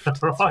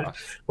 Right?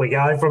 We're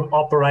going from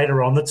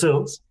operator on the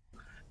tools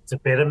to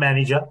better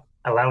manager,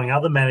 allowing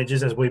other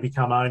managers as we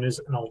become owners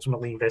and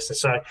ultimately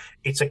investors. So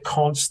it's a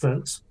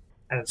constant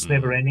and it's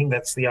never ending.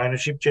 That's the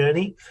ownership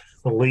journey,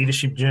 the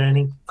leadership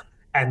journey.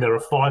 And there are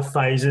 5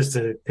 phases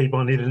to keep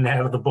on in and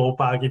out of the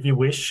ballpark if you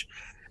wish.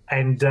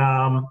 And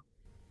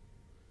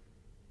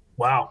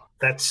wow,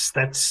 it's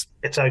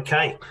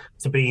okay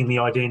to be in the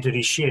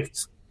identity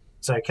shift.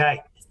 It's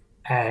okay.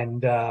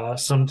 And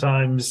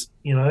sometimes,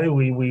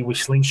 we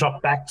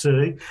slingshot back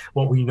to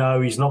what we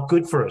know is not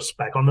good for us,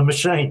 back on the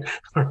machine,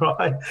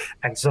 right?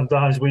 And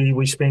sometimes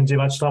we spend too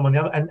much time on the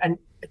other, and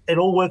it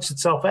all works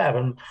itself out.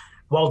 And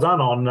well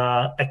done on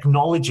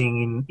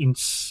acknowledging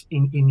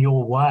in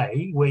your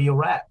way where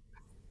you're at,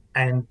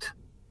 and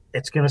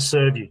it's going to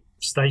serve you.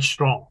 Stay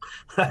strong.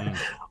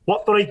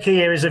 What 3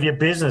 key areas of your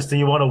business do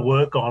you want to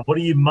work on? What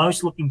are you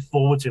most looking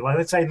forward to? Like,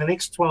 let's say in the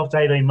next 12 to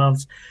 18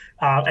 months,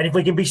 and if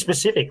we can be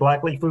specific,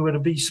 like if we were to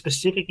be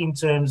specific in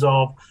terms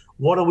of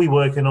what are we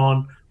working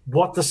on,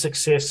 what does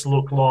success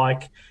look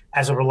like,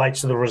 as it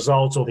relates to the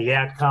results or the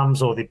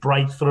outcomes or the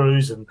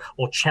breakthroughs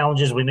or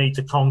challenges we need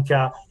to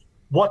conquer.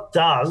 What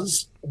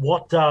does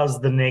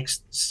the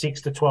next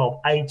 6 to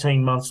 12,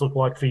 18 months look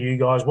like for you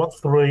guys? What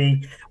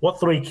three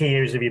key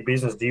areas of your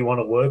business do you want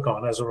to work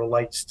on as it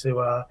relates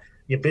to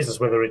your business,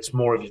 whether it's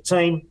more of your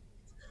team,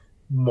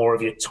 more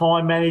of your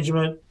time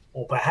management,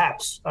 or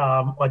perhaps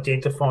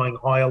identifying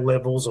higher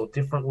levels or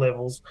different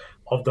levels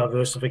of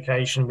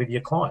diversification with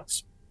your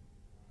clients?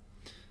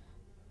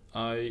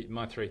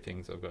 My three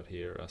things I've got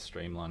here are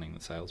streamlining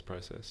the sales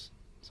process,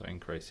 so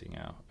increasing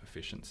our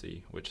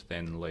efficiency, which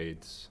then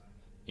leads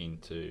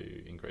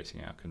into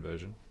increasing our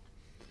conversion.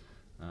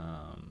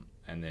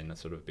 And then a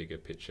sort of bigger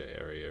picture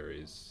area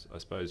is, I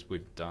suppose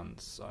we've done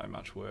so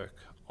much work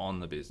on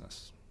the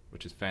business,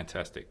 which is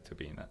fantastic to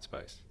be in that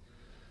space.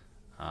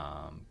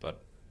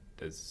 But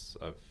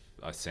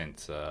I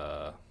sense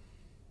not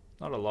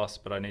a loss,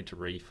 but I need to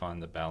refine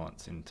the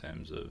balance in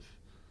terms of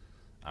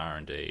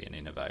R&D and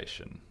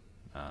innovation.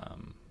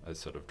 Has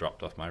sort of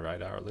dropped off my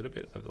radar a little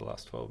bit over the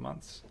last 12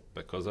 months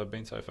because I've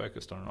been so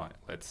focused on, right,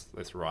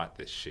 let's right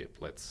this ship,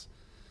 let's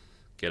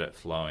get it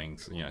flowing,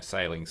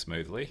 sailing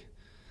smoothly.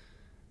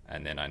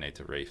 And then I need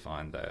to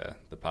refine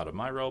the part of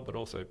my role, but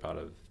also part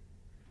of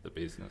the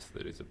business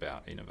that is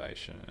about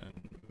innovation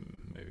and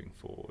moving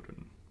forward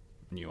and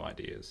new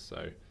ideas.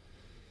 So,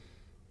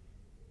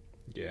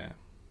 yeah.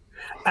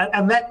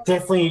 And that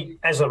definitely,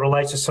 as it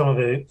relates to some of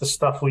the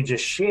stuff we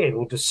just shared,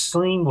 will just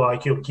seem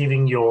like you're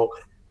giving your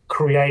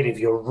creative,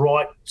 your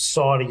right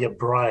side of your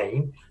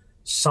brain,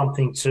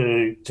 something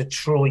to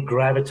truly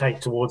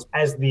gravitate towards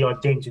as the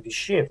identity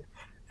shift,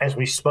 as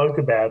we spoke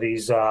about,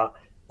 is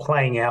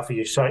playing out for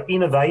you. So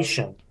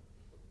innovation,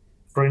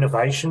 for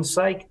innovation's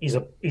sake, is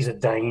a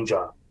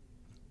danger.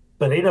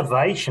 But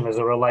innovation as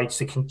it relates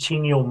to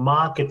continual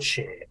market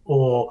share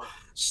or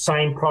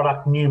same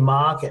product, new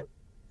market,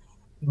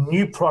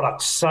 new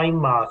product, same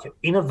market,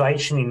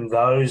 innovation within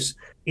those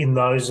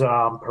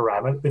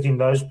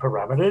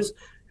parameters,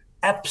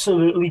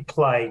 absolutely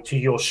play to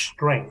your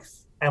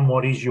strength and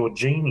what is your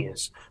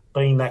genius,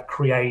 being that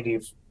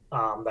creative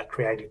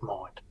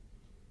mind,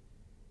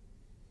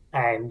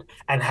 and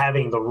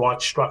having the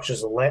right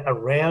structures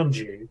around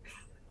you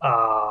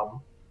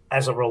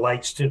as it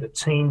relates to the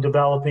team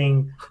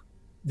developing,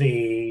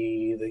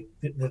 the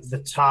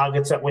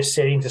targets that we're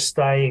setting to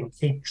stay and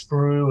keep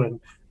true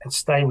and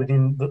stay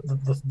within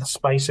the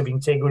space of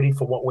integrity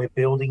for what we're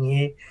building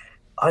here.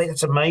 I think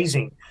it's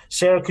amazing.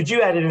 Sarah, could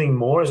you add anything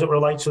more as it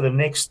relates to the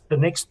next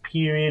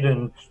period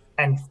and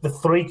the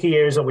three key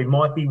areas that we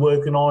might be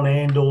working on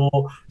and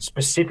or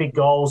specific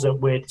goals that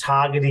we're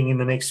targeting in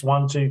the next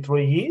 1, 2,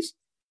 3 years?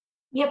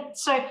 Yep.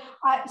 So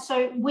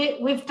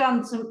we've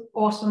done some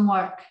awesome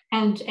work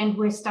and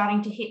we're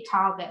starting to hit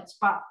targets,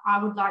 but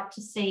I would like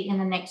to see in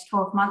the next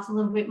 12 months a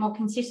little bit more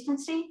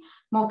consistency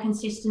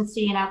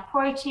in our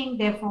quoting,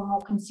 therefore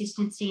more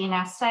consistency in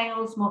our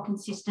sales, more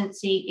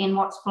consistency in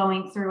what's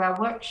flowing through our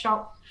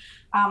workshop.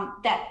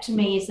 That to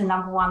me is the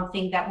number one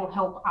thing that will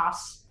help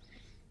us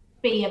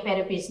be a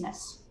better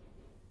business.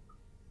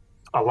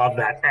 I love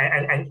that.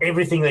 And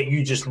everything that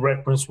you just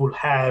referenced would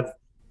have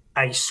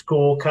a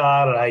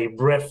scorecard, a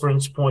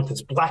reference point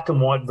that's black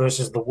and white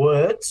versus the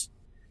words.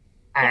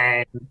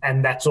 And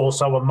that's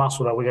also a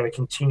muscle that we're going to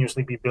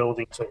continuously be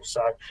building to.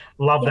 So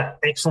love that.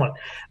 Excellent.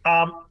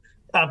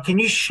 Can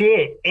you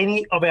share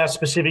any of our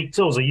specific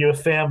tools that you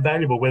have found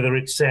valuable, whether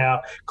it's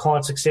our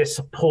client success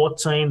support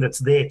team that's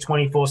there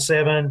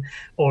 24/7,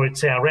 or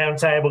it's our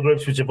roundtable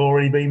groups, which have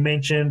already been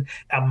mentioned,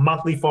 our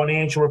monthly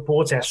financial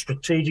reports, our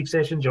strategic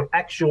sessions, your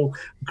actual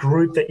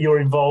group that you're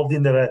involved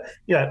in that are,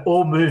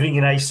 all moving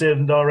in a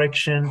certain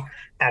direction,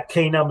 our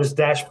key numbers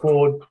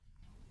dashboard,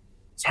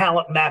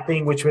 talent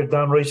mapping, which we've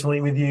done recently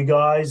with you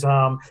guys.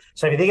 So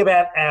if you think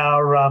about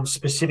our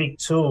specific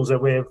tools that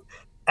we've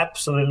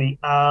absolutely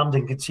armed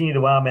and continue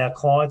to arm our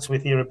clients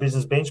with here at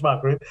Business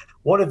Benchmark Group,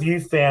 what have you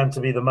found to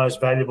be the most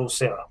valuable,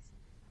 Sarah?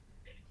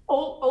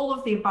 All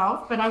of the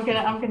above, but I'm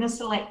gonna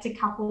select a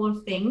couple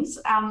of things.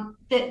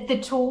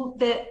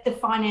 The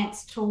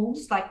finance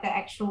tools, like the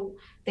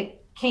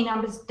key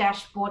numbers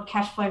dashboard,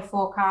 cash flow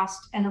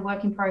forecast, and the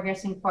work in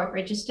progress and quote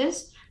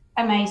registers.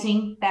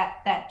 Amazing.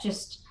 That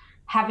just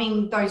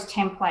having those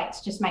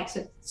templates just makes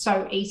it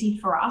so easy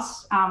for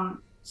us.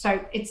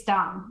 So it's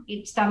done.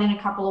 It's done in a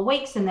couple of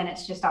weeks, and then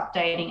it's just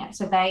updating it.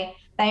 So they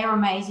are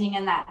amazing,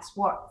 and that's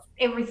what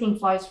everything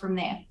flows from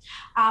there.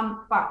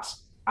 But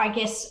I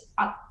guess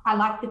I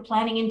like the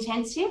planning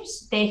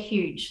intensives. They're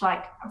huge.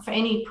 Like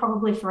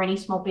probably for any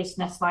small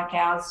business like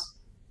ours,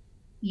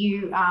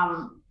 you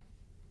don't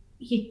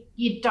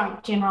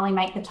generally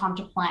make the time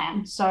to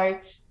plan. So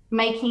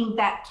making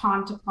that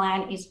time to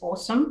plan is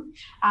awesome.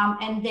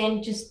 And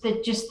then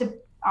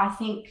I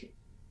think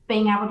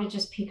being able to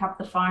just pick up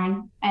the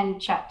phone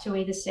and chat to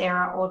either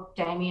Sarah or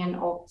Damien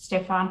or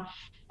Stefan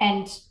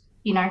and,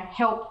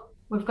 help,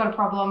 we've got a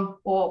problem,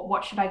 or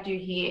what should I do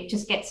here?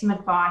 Just get some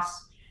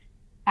advice.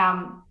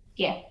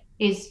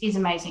 Is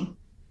amazing.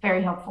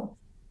 Very helpful.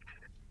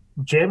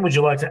 Jen, would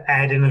you like to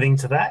add anything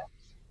to that?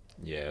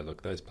 Yeah,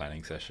 look, those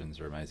planning sessions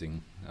are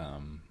amazing.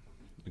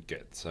 we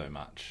get so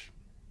much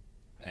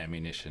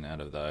ammunition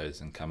out of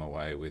those and come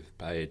away with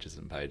pages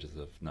and pages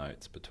of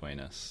notes between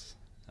us.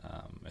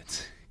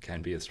 It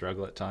can be a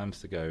struggle at times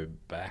to go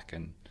back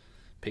and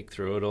pick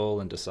through it all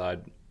and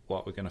decide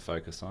what we're going to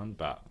focus on.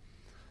 But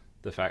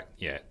the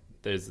fact,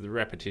 there's the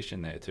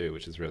repetition there too,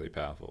 which is really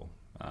powerful.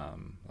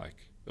 Like,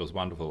 it was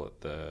wonderful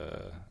at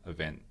the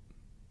event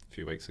a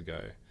few weeks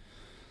ago,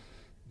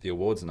 the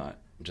awards night,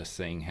 just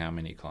seeing how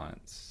many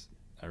clients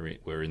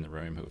were in the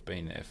room who have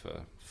been there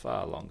for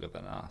far longer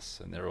than us,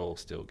 and they're all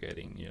still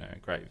getting,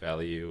 great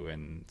value,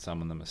 and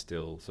some of them are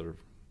still sort of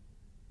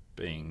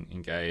being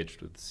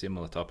engaged with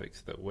similar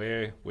topics that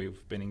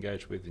we've been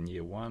engaged with in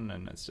year one.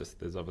 And it's just,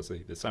 there's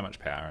so much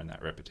power in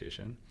that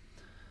repetition,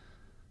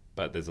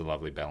 but there's a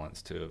lovely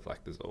balance too of,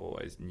 like, there's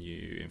always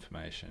new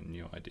information,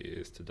 new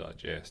ideas to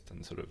digest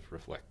and sort of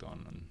reflect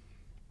on. And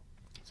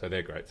so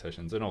they're great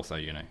sessions. And also,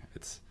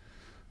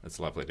 it's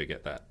lovely to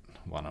get that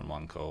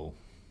one-on-one call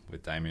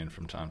with Damien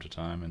from time to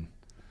time, and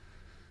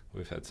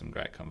we've had some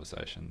great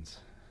conversations.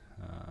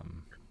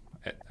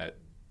 At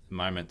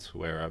moments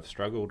where I've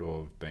struggled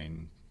or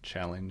been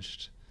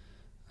challenged,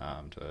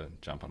 to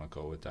jump on a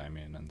call with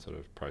Damien and sort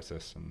of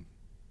process and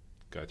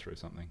go through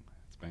something.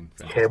 It's been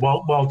fantastic. Yeah,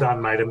 well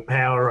done, mate, and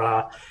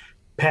power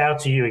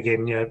to you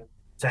again.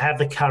 To have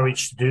the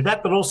courage to do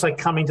that, but also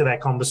come into that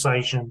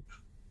conversation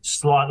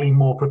slightly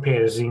more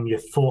prepared, as in you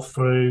thought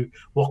through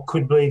what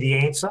could be the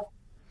answer,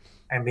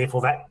 and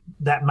therefore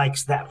that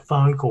makes that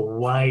phone call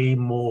way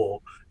more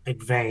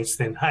advanced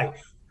than, hey,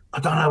 I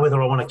don't know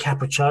whether I want a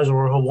cappuccino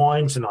or a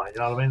Hawaiian tonight.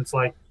 You know what I mean? It's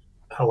like,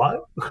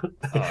 hello? Oh,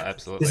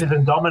 absolutely. This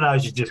isn't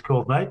Domino's you just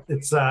called, mate.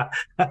 It's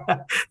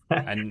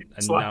and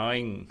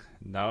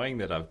knowing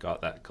that I've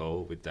got that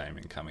call with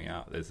Damien coming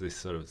up, there's this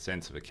sort of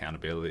sense of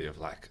accountability of,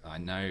 like, I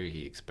know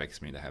he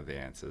expects me to have the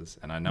answers,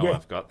 and I know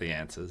I've got the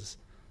answers.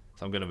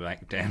 So I'm going to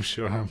make damn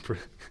sure I'm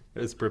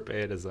as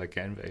prepared as I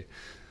can be.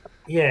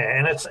 Yeah,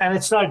 and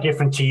it's no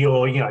different to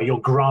your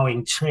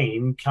growing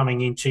team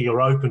coming into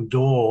your open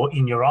door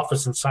in your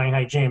office and saying,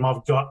 "Hey, Jim,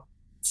 I've got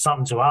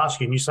something to ask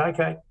you," and you say,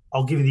 "Okay,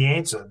 I'll give you the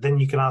answer." Then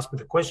you can ask me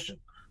the question.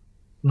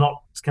 It's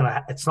not going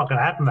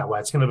to happen that way.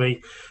 It's going to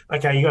be,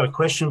 "Okay, you got a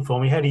question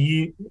for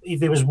me. If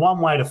there was one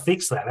way to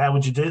fix that, how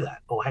would you do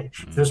that? Or hey,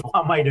 if there's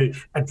one way to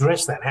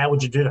address that, how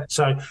would you do that?"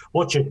 So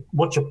what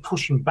you're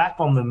pushing back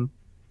on them,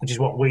 which is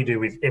what we do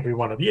with every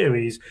one of you,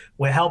 is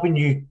we're helping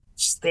you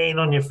stand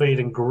on your feet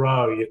and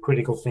grow your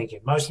critical thinking.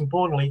 Most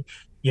importantly,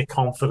 your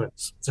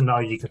confidence to know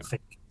you can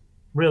think.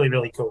 Really,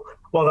 really cool.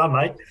 Well done,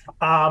 mate.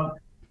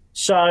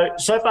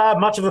 So far,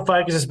 much of the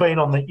focus has been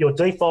on your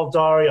default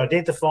diary,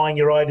 identifying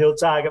your ideal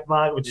target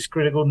market, which is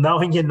critical,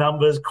 knowing your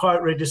numbers,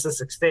 quote register,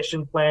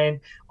 succession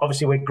plan.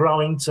 Obviously, we're a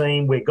growing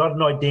team. We've got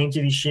an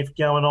identity shift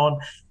going on.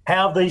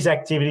 How have these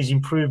activities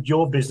improved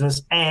your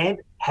business,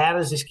 and how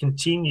does this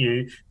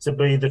continue to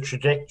be the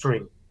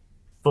trajectory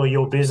for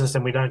your business,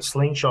 and we don't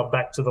slingshot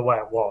back to the way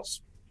it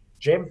was?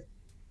 Jem?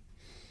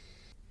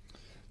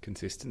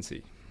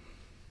 Consistency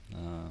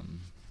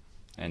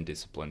and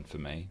discipline for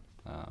me.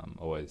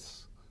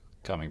 Always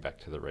coming back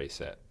to the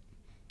reset.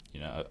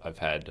 I've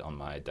had on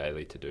my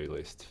daily to-do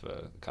list for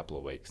a couple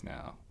of weeks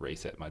now,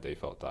 reset my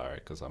default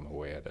diary, because I'm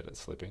aware that it's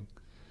slipping.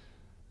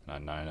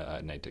 And I know that I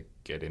need to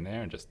get in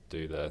there and just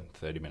do the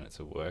 30 minutes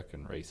of work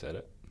and reset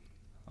it.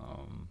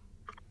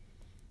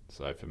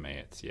 So for me,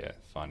 it's,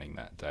 finding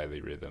that daily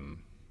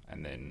rhythm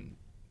and then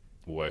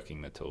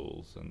working the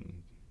tools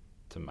and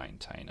to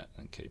maintain it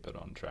and keep it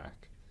on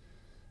track.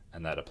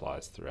 And that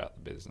applies throughout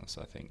the business.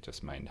 I think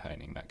just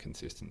maintaining that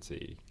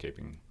consistency,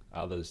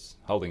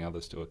 holding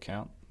others to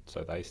account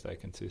so they stay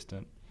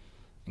consistent,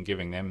 and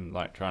giving them,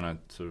 like, trying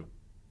to sort of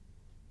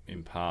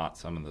impart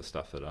some of the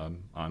stuff that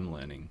I'm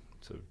learning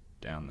sort of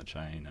down the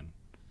chain, and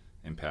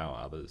empower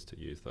others to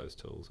use those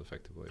tools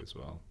effectively as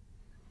well.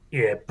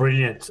 Yeah,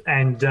 brilliant.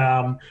 And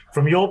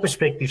from your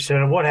perspective,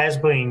 Sarah, what has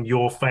been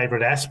your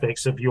favourite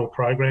aspects of your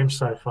program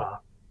so far?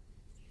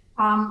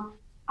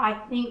 I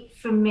think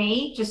for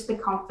me, just the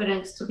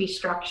confidence to be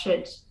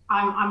structured.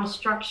 I'm a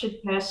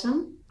structured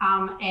person,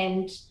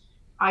 and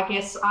I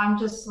guess I'm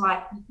just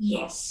like,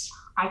 yes,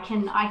 I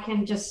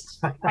can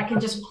just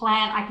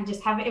plan. I can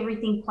just have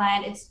everything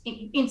planned. It's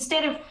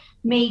instead of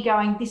me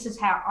going, this is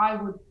how I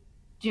would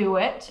do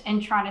it,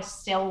 and trying to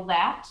sell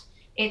that.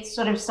 It's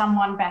sort of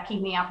someone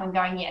backing me up and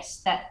going,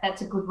 yes,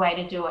 that's a good way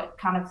to do it,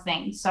 kind of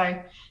thing.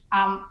 So,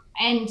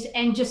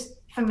 and just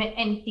for me,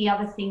 and the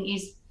other thing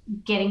is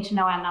getting to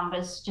know our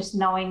numbers, just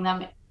knowing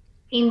them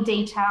in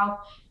detail.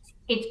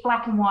 It's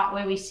black and white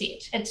where we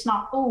sit. It's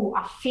not,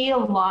 I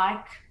feel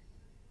like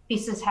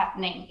this is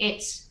happening.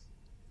 It's,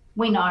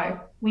 we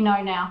know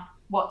now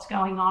what's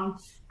going on,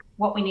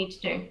 what we need to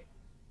do.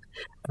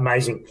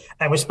 Amazing.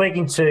 And we're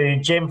speaking to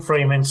Jem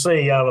Freeman,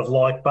 CEO of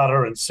Like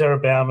Butter, and Sarah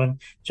Bauman,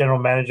 General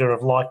Manager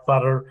of Like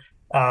Butter,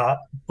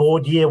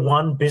 Board Year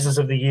 1 Business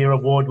of the Year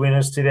Award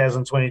winners,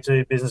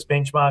 2022 Business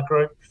Benchmark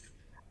Group.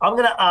 I'm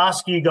going to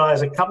ask you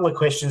guys a couple of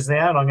questions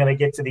now, and I'm going to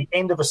get to the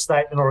end of a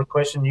statement or a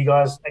question. You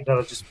guys are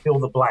going to just fill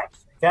the blank,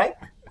 okay?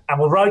 And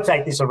we'll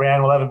rotate this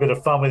around. We'll have a bit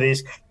of fun with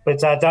this. But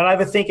don't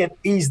overthink it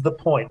is the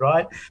point,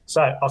 right?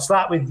 So I'll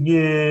start with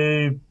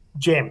you,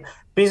 Jem.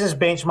 Business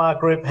Benchmark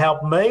Group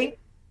helped me.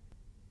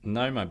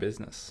 Know my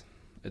business.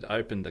 It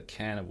opened a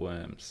can of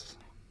worms.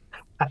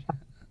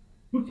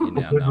 For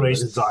good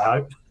reasons, I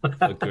hope.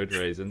 For good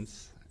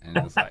reasons. And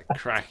it was like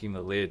cracking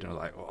the lid and I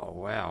was like, oh,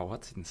 wow,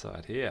 what's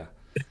inside here?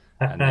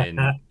 And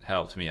then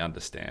helped me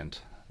understand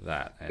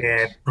that. And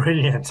yeah,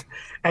 brilliant.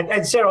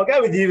 And Sarah, I'll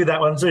go with you with that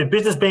one too.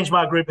 Business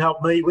Benchmark Group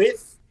helped me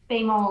with?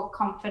 Be more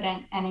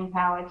confident and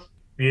empowered.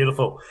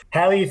 Beautiful.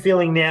 How are you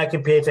feeling now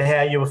compared to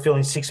how you were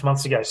feeling 6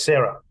 months ago,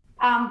 Sarah?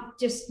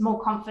 Just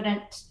more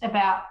confident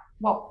about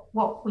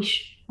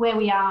where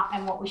we are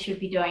and what we should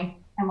be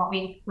doing and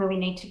where we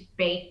need to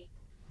be.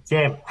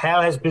 Jem,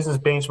 how has Business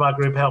Benchmark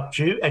Group helped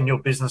you and your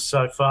business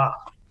so far?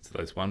 So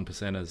those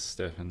 1%ers,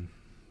 Stefan,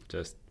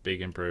 just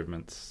big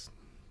improvements,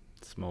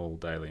 small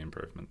daily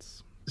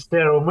improvements.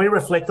 Sarah, when we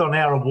reflect on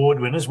our award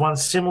winners, one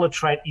similar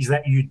trait is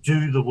that you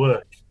do the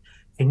work.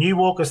 Can you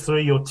walk us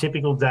through your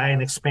typical day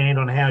and expand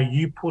on how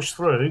you push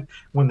through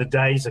when the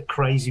days are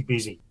crazy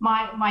busy?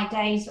 My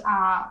days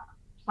are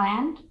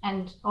planned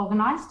and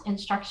organised and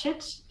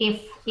structured.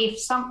 If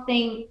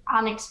something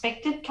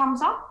unexpected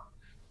comes up,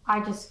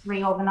 I just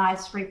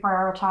reorganise,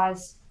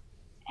 reprioritise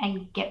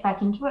and get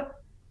back into it.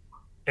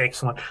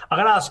 Excellent. I'm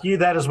going to ask you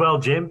that as well,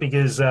 Jem,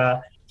 because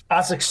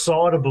us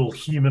excitable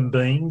human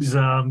beings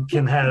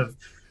can have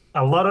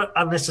a lot of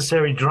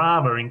unnecessary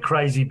drama in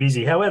crazy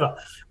busy. However,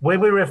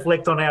 when we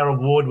reflect on our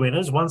award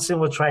winners, one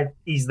similar trait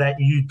is that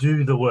you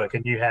do the work,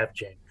 and you have,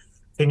 Jem.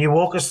 Can you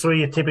walk us through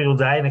your typical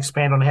day and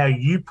expand on how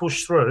you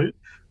push through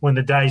when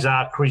the days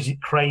are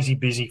crazy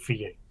busy for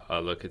you?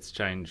 Look, it's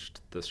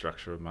changed the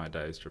structure of my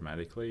days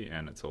dramatically,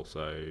 and it's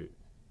also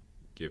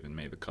given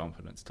me the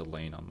confidence to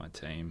lean on my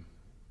team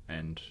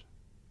and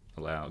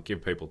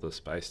give people the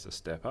space to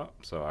step up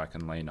so I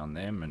can lean on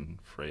them and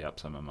free up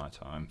some of my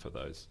time for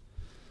those.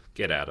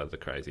 Get out of the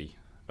crazy,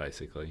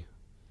 basically.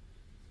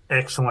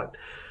 Excellent.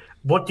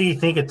 What do you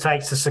think it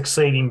takes to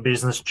succeed in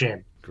business,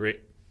 Jem?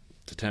 Grit,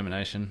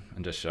 determination,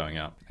 and just showing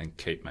up and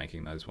keep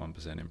making those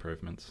 1%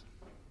 improvements.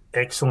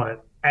 Excellent.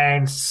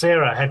 And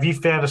Sarah, have you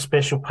found a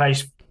special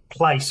place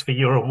for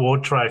your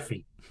award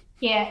trophy?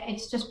 Yeah,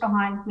 it's just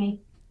behind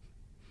me.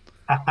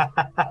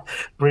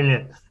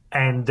 Brilliant.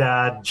 And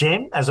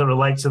Jem, as it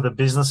relates to the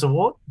business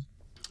award?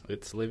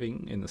 It's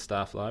living in the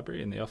staff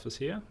library in the office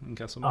here in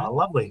Castlemaine. Oh,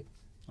 lovely.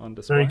 On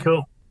display. Very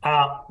cool.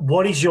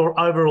 What is your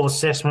overall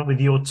assessment with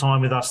your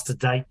time with us to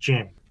date,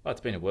 Jem? Oh,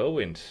 it's been a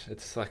whirlwind.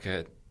 It's like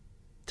a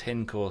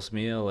 10-course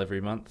meal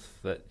every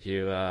month that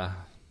you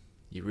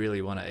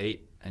really want to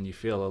eat, and you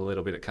feel a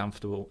little bit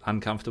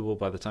uncomfortable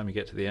by the time you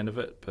get to the end of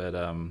it, but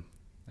yeah,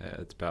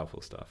 it's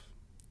powerful stuff.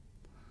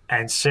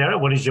 And Sarah,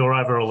 what is your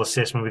overall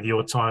assessment with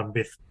your time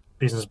with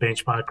Business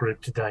Benchmark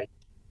Group to date?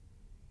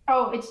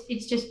 Oh,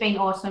 it's just been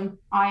awesome,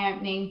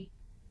 eye-opening,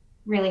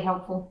 really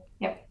helpful.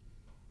 Yep.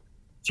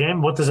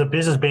 Jem, what does a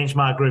Business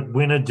Benchmark Group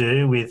winner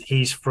do with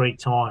his free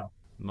time?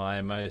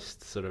 My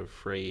most sort of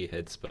free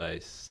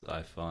headspace,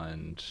 I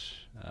find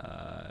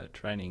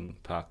training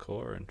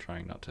parkour and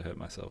trying not to hurt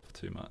myself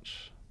too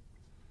much.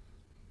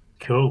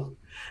 Cool.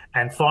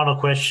 And final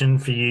question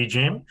for you,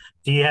 Jem.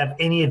 Do you have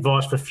any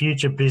advice for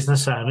future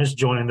business owners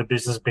joining the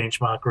Business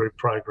Benchmark Group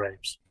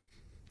programs?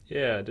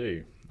 Yeah, I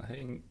do. I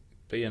think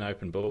be an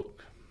open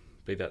book,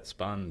 be that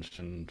sponge,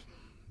 and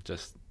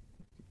just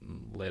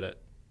let it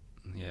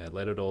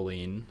all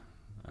in.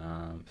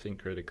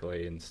 Think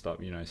critically and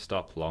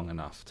stop long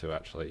enough to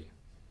actually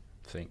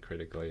think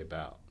critically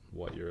about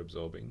what you're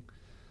absorbing.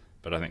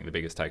 But I think the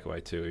biggest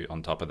takeaway too,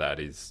 on top of that,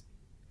 is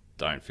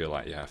don't feel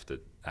like you have to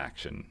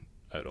action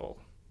at all.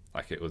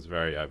 Like, it was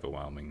very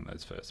overwhelming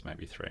those first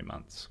maybe 3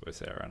 months where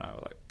Sarah and I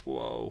were like,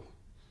 whoa,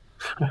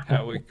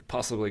 how are we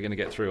possibly going to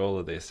get through all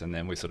of this? And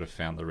then we sort of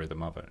found the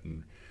rhythm of it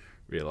and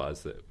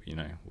realised that,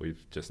 we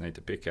just need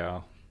to pick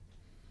our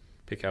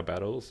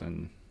battles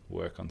and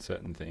work on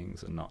certain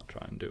things and not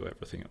try and do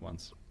everything at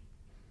once.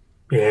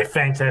 Yeah,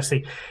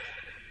 fantastic.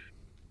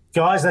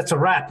 Guys, that's a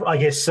wrap. I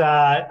guess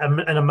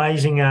an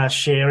amazing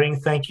sharing.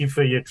 Thank you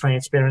for your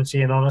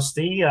transparency and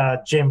honesty.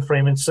 Jem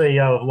Freeman,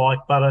 CEO of Like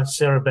Butter,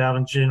 Sarah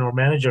Bowden, General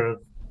Manager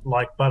of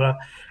Like Butter,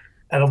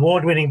 an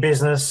award-winning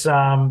business,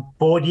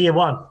 Board Year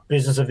 1,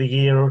 Business of the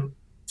Year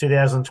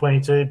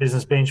 2022,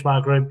 Business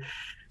Benchmark Group.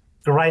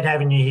 Great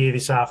having you here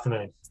this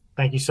afternoon.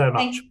 Thank you so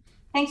much.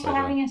 Thanks for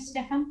having us,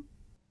 Stefan.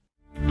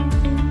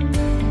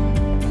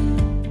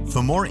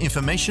 For more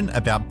information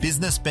about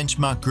Business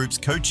Benchmark Group's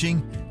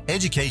coaching,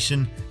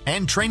 education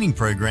and training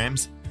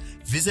programs,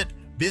 visit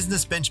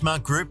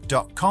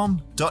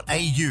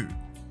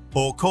businessbenchmarkgroup.com.au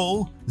or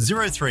call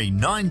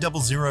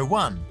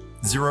 039001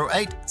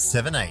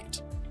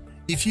 0878.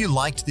 If you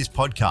liked this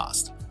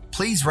podcast,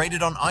 please rate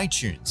it on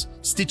iTunes,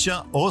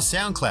 Stitcher or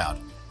SoundCloud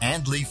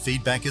and leave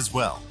feedback as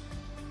well.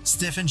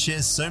 Stefan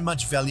shares so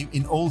much value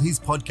in all his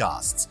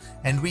podcasts,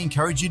 and we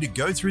encourage you to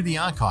go through the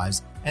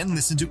archives and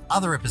listen to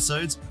other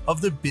episodes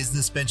of the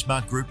Business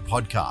Benchmark Group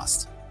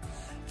podcast.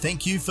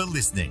 Thank you for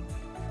listening.